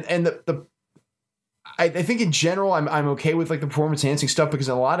 And I think in general, I'm okay with like the performance enhancing stuff because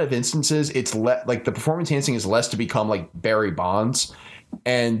in a lot of instances, it's like the performance enhancing is less to become like Barry Bonds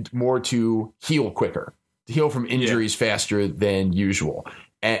and more to heal quicker, to heal from injuries faster than usual.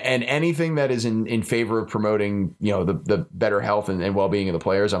 And anything that is in favor of promoting, the better health and well-being of the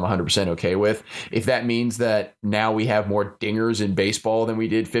players, I'm 100% okay with. If that means that now we have more dingers in baseball than we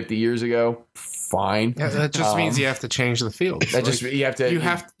did 50 years ago, fine. Yeah, that just means you have to change the field. That just you have to you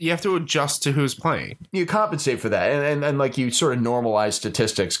have to adjust to who's playing. You compensate for that, and like you sort of normalize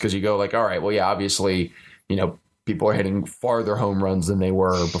statistics because you go like, all right, well, yeah, obviously, people are hitting farther home runs than they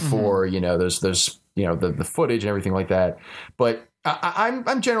were before. There's the footage and everything like that. But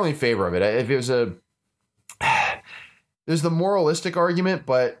I'm generally in favor of it. If it was there's the moralistic argument,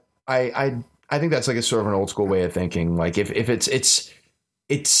 but I think that's like a sort of an old school way of thinking. Like if it's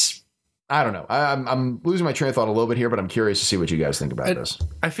I don't know. I'm losing my train of thought a little bit here, but I'm curious to see what you guys think about this.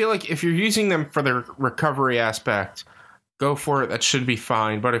 I feel like if you're using them for the recovery aspect, go for it. That should be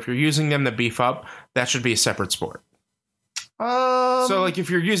fine. But if you're using them to beef up, that should be a separate sport. So like if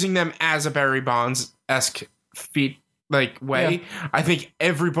you're using them as a Barry Bonds-esque way, I think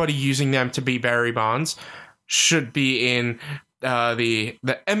everybody using them to be Barry Bonds should be in the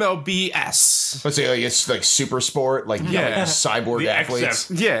MLBS. Let's say like it's like super sport, like cyborg The athletes.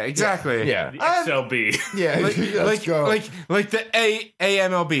 Yeah, exactly. Yeah. The XLB. Yeah, let's go. like the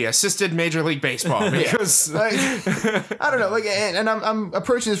AMLB, Assisted Major League Baseball, because I don't know, like, and I'm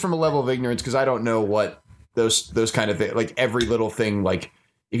approaching this from a level of ignorance because I don't know what those kind of things, like every little thing, like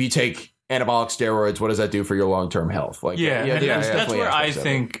if you take anabolic steroids, what does that do for your long-term health? Like, that's where I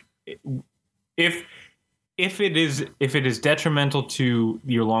think if it is detrimental to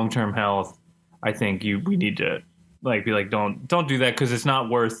your long-term health, I think we need to be like, don't do that, because it's not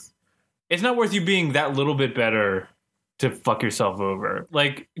worth you being that little bit better to fuck yourself over,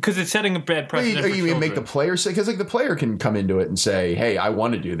 like, because it's setting a bad precedent. You make the player say, because like the player can come into it and say, hey, I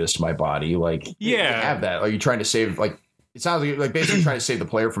want to do this to my body, like, they have that. Are you trying to save, like, it sounds like you're like basically trying to save the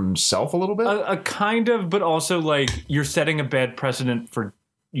player from himself a little bit? A kind of, but also like you're setting a bad precedent for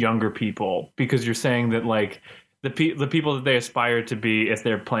younger people, because you're saying that like the people that they aspire to be, if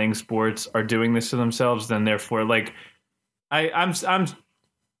they're playing sports, are doing this to themselves, then therefore like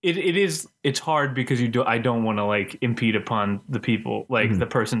it's hard because I don't want to like impede upon the people, like the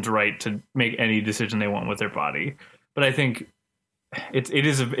person's right to make any decision they want with their body. But I think it's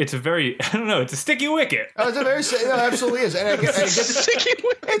a very, I don't know, it's a sticky wicket. Oh, it's a very, it absolutely is. And I get it's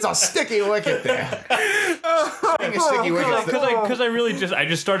a sticky wicket there. Because I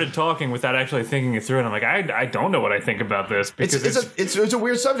just started talking without actually thinking it through, and I'm like, I don't know what I think I this, because it's a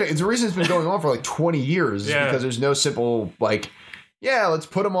weird subject. It's a reason it's been going on for like 20 years, because there's no simple like, yeah, let's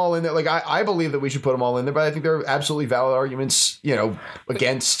put them all in there. Like, I believe that we should put them all in there, but I think there are absolutely valid arguments,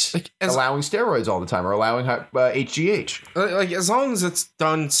 against allowing steroids all the time, or allowing HGH. Like, as long as it's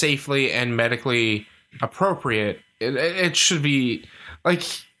done safely and medically appropriate, it should be like,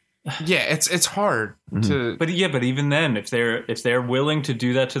 yeah, it's hard to. But even then, if they're willing to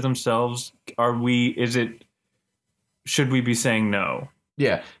do that to themselves, should we be saying no?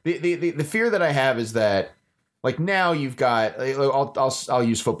 Yeah, the fear that I have is that, like, now you've got, I'll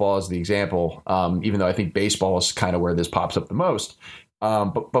use football as the example, even though I think baseball is kind of where this pops up the most.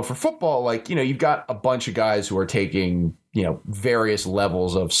 But for football, like, you've got a bunch of guys who are taking, various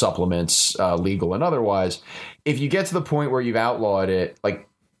levels of supplements, legal and otherwise. If you get to the point where you've outlawed it, like,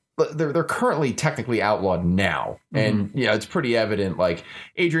 they're currently technically outlawed now. And, it's pretty evident, like,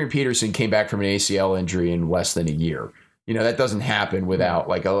 Adrian Peterson came back from an ACL injury in less than a year. That doesn't happen without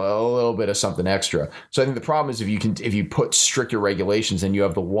like a little bit of something extra. So I think the problem is if you put stricter regulations and you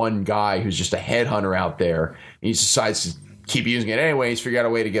have the one guy who's just a headhunter out there and he decides to keep using it anyways, figure out a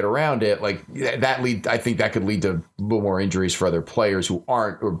way to get around it, like I think that could lead to a little more injuries for other players who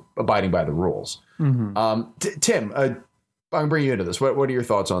aren't abiding by the rules. Tim, I'm gonna bring you into this. What are your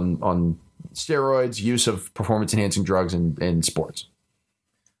thoughts on steroids, use of performance enhancing drugs in sports?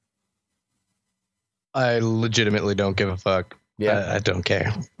 I legitimately don't give a fuck. Yeah, I don't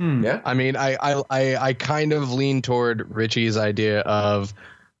care. Yeah, I mean, I kind of lean toward Richie's idea of,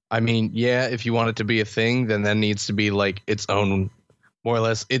 I mean, yeah, if you want it to be a thing, then that needs to be like its own, more or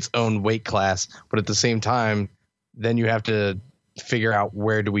less its own weight class. But at the same time, then you have to figure out,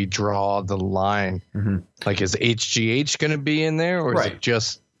 where do we draw the line? Like, is HGH going to be in there, or is it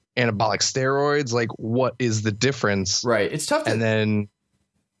just anabolic steroids? Like, what is the difference? Right. It's tough. And then,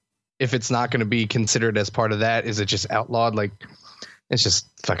 if it's not going to be considered as part of that, is it just outlawed? Like, it's just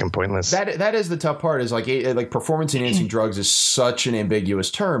fucking pointless. That is the tough part, is like performance enhancing drugs is such an ambiguous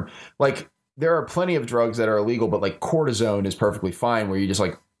term. Like, there are plenty of drugs that are illegal, but like cortisone is perfectly fine, where you just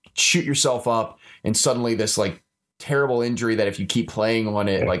like shoot yourself up and suddenly this like terrible injury that if you keep playing on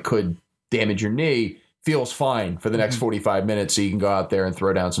it, like could damage your knee, feels fine for the next 45 minutes, so you can go out there and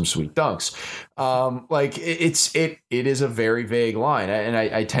throw down some sweet dunks. Like, it is a very vague line, and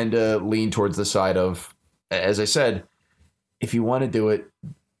I tend to lean towards the side of, as I said, if you want to do it,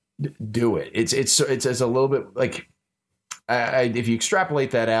 do it. It's a little bit like, if you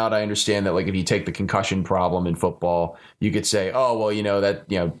extrapolate that out, I understand that, like, if you take the concussion problem in football, you could say, oh, well,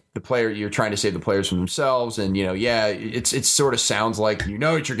 the player, you're trying to save the players from themselves. And, it sort of sounds like,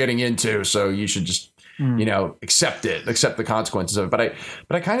 what you're getting into. So you should just, accept the consequences of it.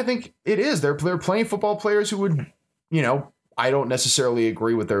 But I kind of think it is. There are plenty of football players who would, I don't necessarily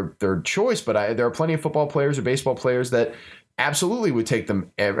agree with their choice, but there are plenty of football players or baseball players that absolutely would take a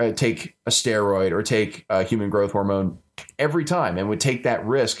steroid or take a human growth hormone every time, and would take that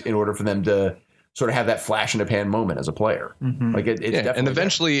risk in order for them to sort of have that flash in the pan moment as a player. Mm-hmm. Like it's definitely,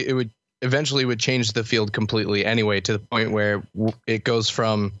 and eventually it would change the field completely anyway, to the point where it goes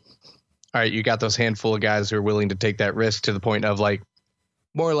from, all right, you got those handful of guys who are willing to take that risk, to the point of, like,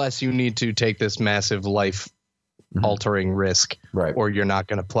 more or less you need to take this massive life altering risk, right, or you're not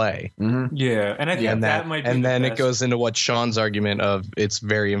going to play. Mm-hmm. Yeah, and I think that might be and then best. It goes into what Sean's argument of it's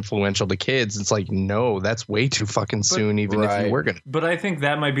very influential to kids. It's like, no, that's way too fucking soon, even if you were going to. But I think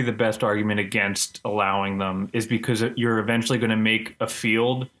that might be the best argument against allowing them, is because you're eventually going to make a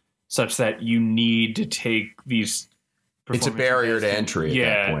field such that you need to take these. It's a barrier to entry. At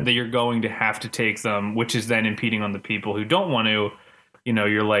that point. That you're going to have to take them, which is then impeding on the people who don't want to.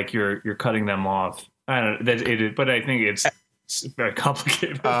 You're cutting them off. I don't know, but I think it's very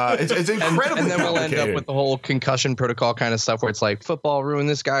complicated. It's incredibly and then we'll complicated. end up with the whole concussion protocol kind of stuff, where it's like, football ruined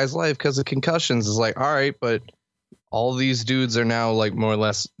this guy's life because of concussions. It's like, all right, but all these dudes are now, like, more or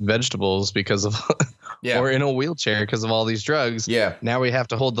less vegetables because of or in a wheelchair because of all these drugs. Yeah. Now we have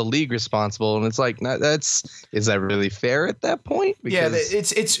to hold the league responsible, and it's like, is that really fair at that point? Because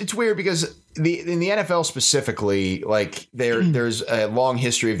it's weird, because in the NFL specifically, like, there's a long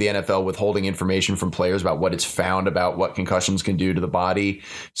history of the NFL withholding information from players about what it's found about what concussions can do to the body.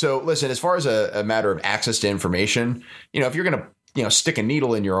 So listen, as far as a matter of access to information, if you're going to stick a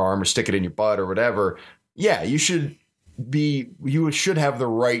needle in your arm or stick it in your butt or whatever, you should have the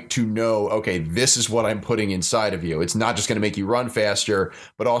right to know, okay, this is what I'm putting inside of you. It's not just going to make you run faster,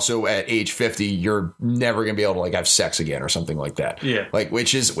 but also at age 50, you're never going to be able to, like, have sex again or something like that. Yeah. Like,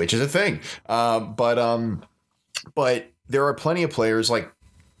 which is a thing. But there are plenty of players, like,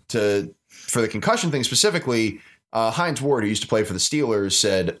 for the concussion thing specifically, Hines Ward, who used to play for the Steelers,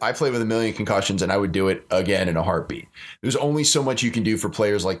 said, I played with 1 million concussions and I would do it again in a heartbeat. There's only so much you can do for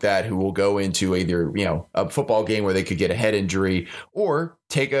players like that, who will go into either, a football game where they could get a head injury, or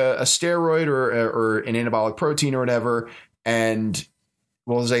take a steroid or an anabolic protein or whatever, and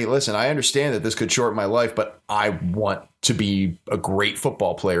will say, listen, I understand that this could shorten my life, but I want to be a great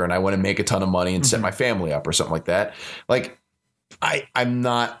football player and I want to make a ton of money and set my family up or something like that. Like, from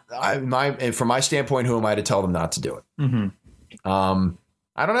my standpoint, who am I to tell them not to do it? Mm-hmm.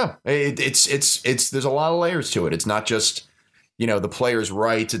 I don't know. It's there's a lot of layers to it. It's not just, the player's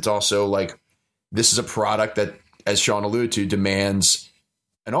rights. It's also like, this is a product that, as Sean alluded to, demands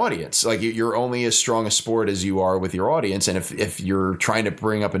an audience. Like, you're only as strong a sport as you are with your audience. And if you're trying to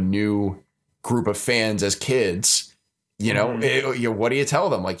bring up a new group of fans as kids, what do you tell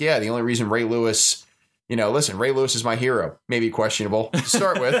them? Like, the only reason Ray Lewis, listen, Ray Lewis is my hero. Maybe questionable to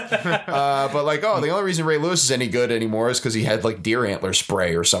start with. But like, the only reason Ray Lewis is any good anymore is because he had, like, deer antler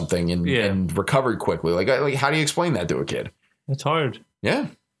spray or something and recovered quickly. Like, how do you explain that to a kid? It's hard. Yeah.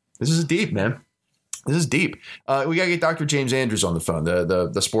 This is deep, man. This is deep. We got to get Dr. James Andrews on the phone,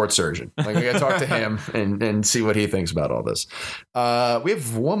 the sports surgeon. Like, we got to talk to him and see what he thinks about all this. We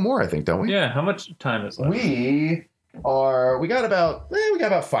have one more, I think, don't we? Yeah. How much time is left? We got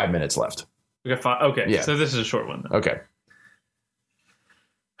about 5 minutes left. We got 5. Okay. Yeah. So this is a short one, then. Okay.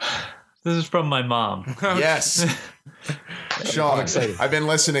 This is from my mom. Yes. Sean, I've been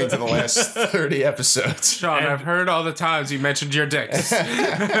listening to the last 30 episodes. Sean, I've heard all the times you mentioned your dicks.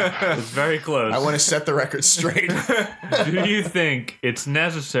 It's very close. I want to set the record straight. Do you think it's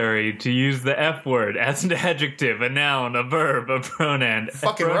necessary to use the F word as an adjective, a noun, a verb, a pronoun,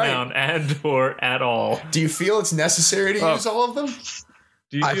 and or at all? Do you feel it's necessary to use all of them?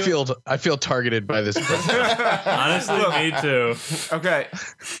 I feel targeted by this question. Honestly, me too. Okay.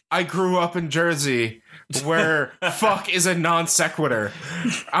 I grew up in Jersey, where fuck is a non sequitur.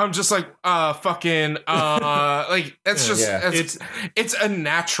 I'm just like, fucking, like, it's just, it's a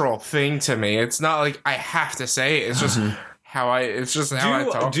natural thing to me. It's not like I have to say it. It's just how I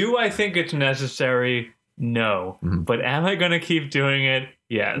talk. Do I think it's necessary? No. Mm-hmm. But am I going to keep doing it?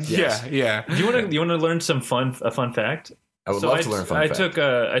 Yes. Yeah. Do you want to learn a fun fact? I would love to learn a fun fact.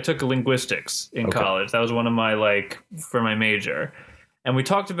 I took linguistics in college. That was one of my, for my major. And we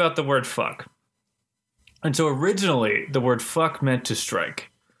talked about the word fuck. And so originally, the word fuck meant to strike,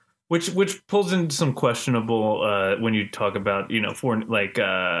 which pulls into some questionable when you talk about foreign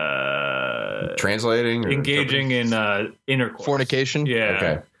translating or engaging in intercourse, Fornication? Yeah.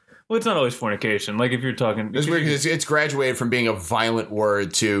 Okay. Well, it's not always fornication. Like if you're talking, It's weird because it's graduated from being a violent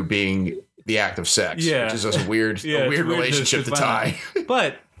word to being the act of sex, which is just a weird relationship to tie.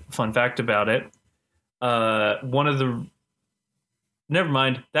 But fun fact about it, never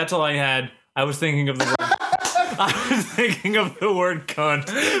mind. That's all I had. I was thinking of the word. I was thinking of the word cunt,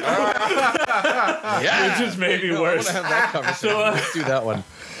 Yeah. which just made me worse. I want to have that conversation. Let's do that one.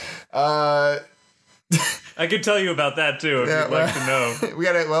 I could tell you about that too if you'd like to know. We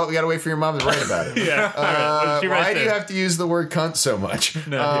gotta wait for your mom to write about it. Yeah. All right. She writes Why do you there. have to use the word cunt so much?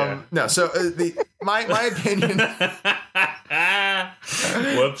 No, So my opinion.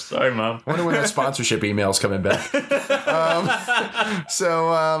 Whoops. Sorry, Mom. I wonder when that sponsorship email's coming back.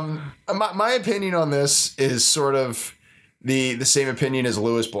 My opinion on this is sort of the same opinion as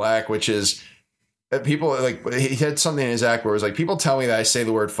Lewis Black, which is that people like he had something in his act where it was like people tell me that I say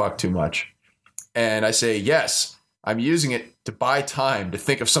the word fuck too much, and I say yes, I'm using it to buy time to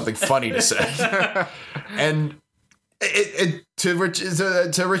think of something funny to say, and to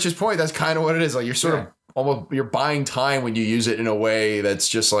Rich's point, that's kind of what it is. Like you're sort of almost you're buying time when you use it in a way that's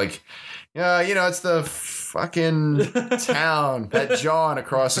just like, it's the fucking town, that John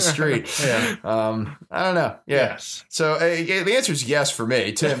across the street. Yeah. I don't know. Yeah. Yes. So the answer is yes for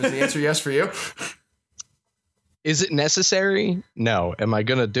me. Tim, is the answer yes for you? Is it necessary? No. Am I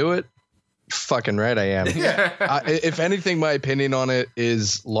going to do it? Fucking right I am. Yeah. If anything, my opinion on it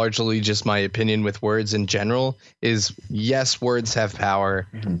is largely just my opinion with words in general is yes, words have power.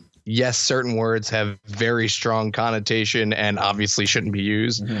 Mm-hmm. Yes, certain words have very strong connotation and obviously shouldn't be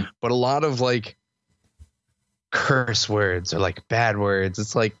used. Mm-hmm. But a lot of like curse words or like bad words,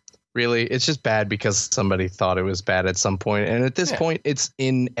 it's like, really, it's just bad because somebody thought it was bad at some point. And at this point, it's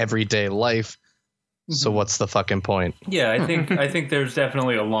in everyday life. So what's the fucking point? Yeah, I think there's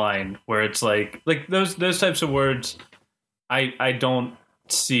definitely a line where it's like those types of words I don't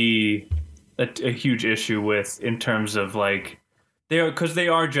see a huge issue with in terms of like they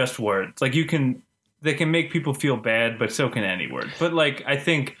are just words. Like they can make people feel bad, but so can any word. But like I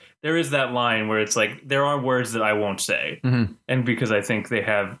think there is that line where it's like there are words that I won't say. Mm-hmm. And because I think they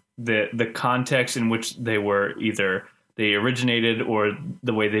have the context in which they were either they originated or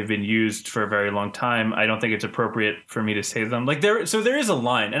the way they've been used for a very long time, I don't think it's appropriate for me to say them. Like there is a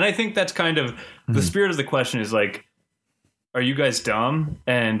line, and I think that's kind of the spirit of the question is like, are you guys dumb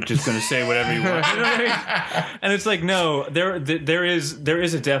and just going to say whatever you want? You know what I mean? And it's like, no, there is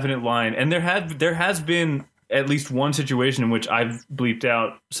a definite line, and there has been at least one situation in which I've bleeped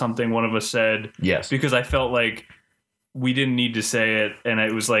out something one of us said, Yes, because I felt like we didn't need to say it, and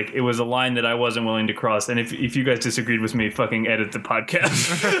it was a line that I wasn't willing to cross. And if you guys disagreed with me, fucking edit the podcast.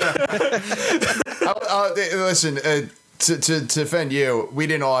 Listen, to defend you, we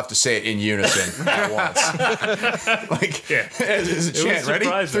didn't all have to say it in unison at once. Like, it's a chant. Ready?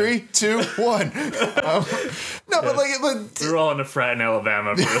 surprising. 3, 2, 1. But We were all in a frat in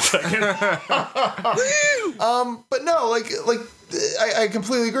Alabama for a second. but no, like I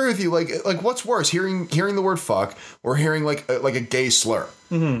completely agree with you. Like what's worse, hearing the word fuck or hearing like a gay slur?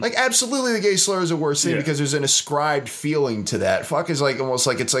 Mm-hmm. Like absolutely, the gay slur is a worse thing because there's an ascribed feeling to that. Fuck is like almost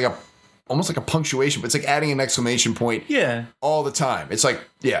like a punctuation, but it's like adding an exclamation point. Yeah, all the time. It's like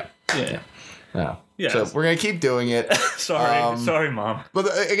yeah. No. Yes. So we're gonna keep doing it. Sorry, Mom. But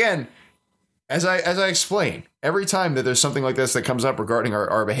again, as I explained, every time that there's something like this that comes up regarding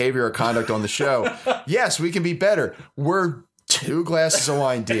our behavior or conduct on the show, yes, we can be better. We're 2 glasses of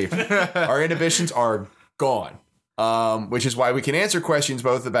wine deep. Our inhibitions are gone, which is why we can answer questions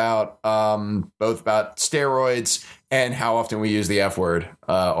both about steroids and how often we use the F word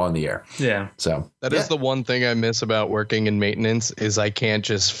on the air. Yeah. So That is the one thing I miss about working in maintenance is I can't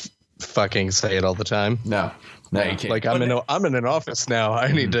just fucking say it all the time. No, you can't. Like I'm in an office now.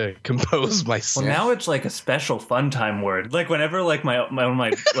 I need to compose myself. Well, now it's like a special fun time word. Like whenever like one of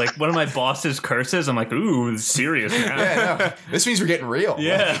my bosses curses, I'm like, ooh, it's serious now. Yeah, no, this means we're getting real.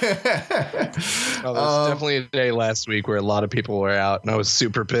 Yeah. Oh, there was definitely a day last week where a lot of people were out, and I was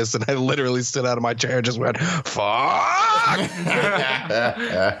super pissed, and I literally stood out of my chair and just went, "Fuck!"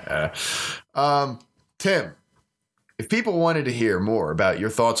 Tim, if people wanted to hear more about your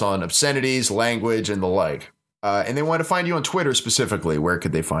thoughts on obscenities, language, and the like, and they want to find you on Twitter specifically, where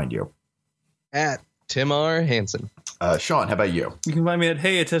could they find you? At Tim R. Hansen. Sean, how about you? You can find me at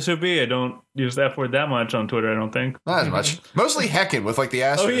Hey It's SOB. I don't use that word that much on Twitter, I don't think. Not as much. Mostly heckin' with like the Oh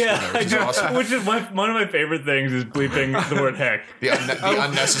asterisk. yeah, in there, which is awesome. which is one of my favorite things is bleeping the word heck. The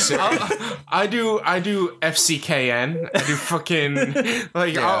unnecessary. I do FCKN. I do fucking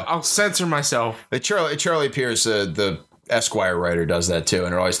like Yeah. I'll censor myself. Charlie Pierce, the Esquire writer, does that too,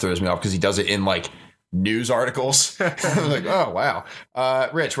 and it always throws me off because he does it in like news articles. I'm like, oh wow.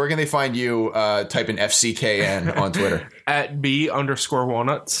 Rich, where can they find you? Type in FCKN on Twitter. At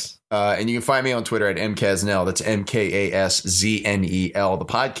B_walnuts. And you can find me on Twitter at MKasnell. That's MKASZNEL. The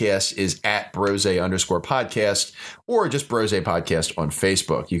podcast is at Brose_podcast or just Brose Podcast on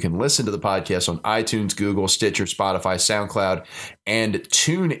Facebook. You can listen to the podcast on iTunes, Google, Stitcher, Spotify, SoundCloud, and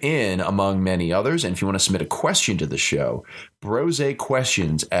TuneIn, among many others. And if you want to submit a question to the show,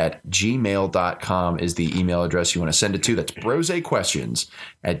 brosequestions@gmail.com is the email address you want to send it to. That's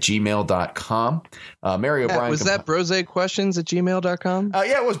brosequestions@gmail.com. Mary O'Brien. Was that brosequestions@gmail.com?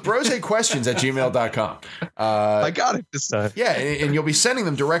 Yeah, it was brosequestions@gmail.com. I got it this time. Yeah, and you'll be sending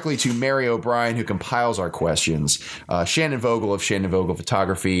them directly to Mary O'Brien, who compiles our questions. Shannon Vogel of Shannon Vogel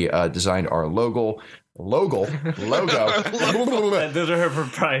Photography designed our logo. Those are her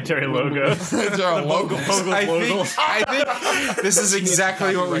proprietary logos. It's our logo. I think this is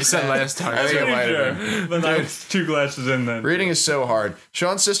exactly what we said last time. I think it might have been. But I was 2 glasses in then. Reading is so hard.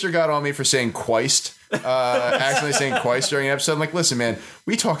 Sean's sister got on me for saying quist. Accidentally saying quist during an episode. I'm like, listen, man,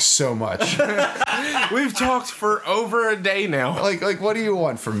 we talk so much. We've talked for over a day now. Like, what do you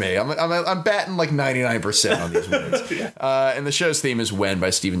want from me? I'm batting like 99% on these words. And the show's theme is "When" by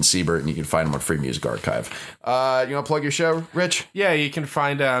Steven Siebert, and you can find them on Free Music Archive. You want to plug your show, Rich? Yeah, you can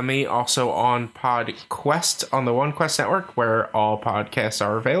find me also on PodQuest on the OneQuest network, where all podcasts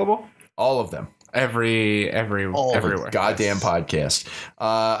are available. All of them. Everywhere. Goddamn podcast.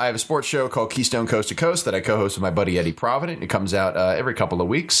 I have a sports show called Keystone Coast to Coast that I co-host with my buddy Eddie Provident. It comes out every couple of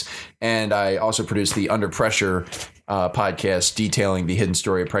weeks. And I also produce the Under Pressure podcast detailing the hidden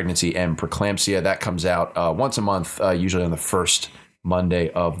story of pregnancy and preeclampsia. That comes out once a month, usually on the first Monday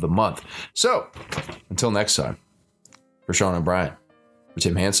of the month. So, until next time, for Sean O'Brien, for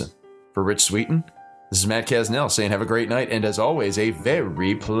Tim Hansen, for Rich Sweeten, this is Matt Kasnell saying have a great night, and as always, a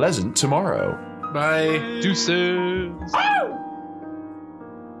very pleasant tomorrow. Bye. Deuces.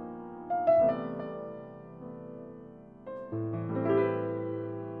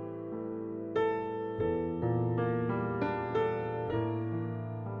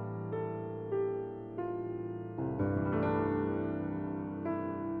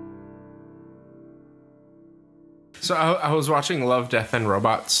 So I was watching Love, Death, and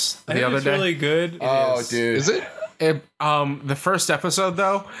Robots the other it's day. really good. Oh, dude. Is it? The first episode,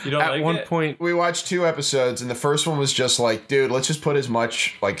 though, You don't at like one it? point, We watched 2 episodes, and the first one was just like, dude, let's just put as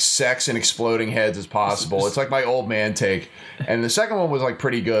much like sex and exploding heads as possible. It's like my old man take. And the second one was like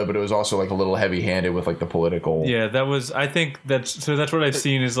pretty good, but it was also like a little heavy-handed with like the political. Yeah, that was. I think that's what I've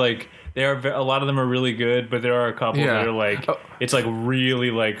seen is like they are a lot of them are really good, but there are a couple Yeah. that are like it's like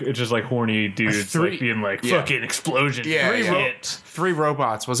really like it's just like horny dudes Three- like being like Yeah. fucking explosion. Yeah, yeah. Shit. 3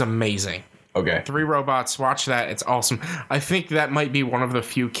 Robots was amazing. Okay. 3 Robots, watch that. It's awesome. I think that might be one of the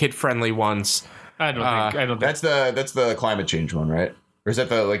few kid-friendly ones. I don't think That's the climate change one, right? Or is that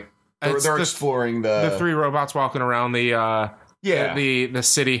the like they're It's the- exploring The 3 robots walking around the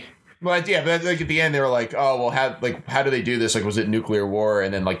city. But yeah, but like at the end they were like, oh well, how do they do this? Like, was it nuclear war?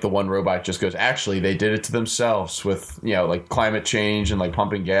 And then like the one robot just goes, actually, they did it to themselves with like climate change and like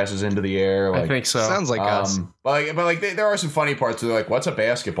pumping gases into the air. Like, I think so. Sounds like us. but there are some funny parts. Where they're like, what's a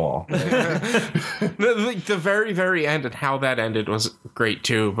basketball? The very, very end and how that ended was great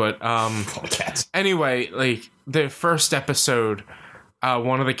too. But Cats. anyway, like the first episode,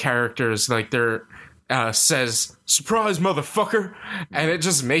 one of the characters says "surprise, motherfucker," and it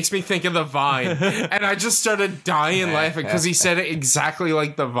just makes me think of the Vine, and I just started dying laughing because he said it exactly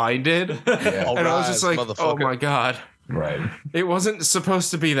like the Vine did, and I was just like, "Oh motherfucker." my god, Right. it wasn't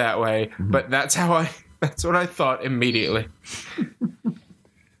supposed to be that way," but that's what I thought immediately.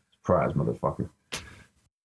 Surprise, motherfucker.